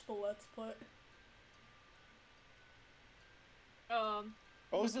watch the Let's Play.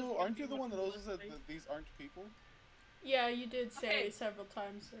 Also, aren't you the one that also said that these aren't people? Yeah, you did say Okay. several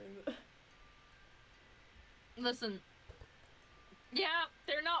times during the... Listen. Yeah,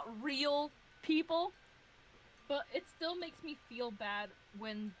 they're not real people, but it still makes me feel bad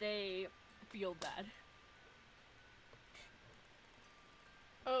when they feel bad.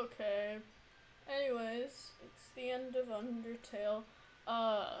 Okay. Anyways, it's the end of Undertale.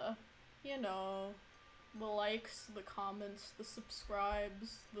 You know, the likes, the comments, the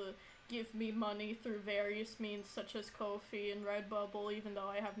subscribes, the give me money through various means such as Ko-fi and Redbubble, even though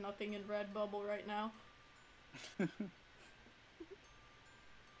I have nothing in Redbubble right now.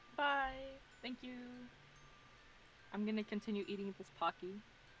 Bye. Thank you. I'm gonna continue eating this Pocky.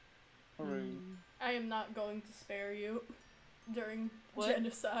 Hooray. I am not going to spare you during What?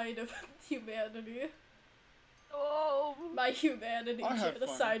 genocide of humanity. Oh. My humanity I had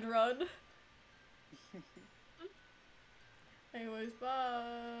genocide run. Anyways,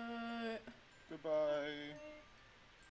 bye. Goodbye.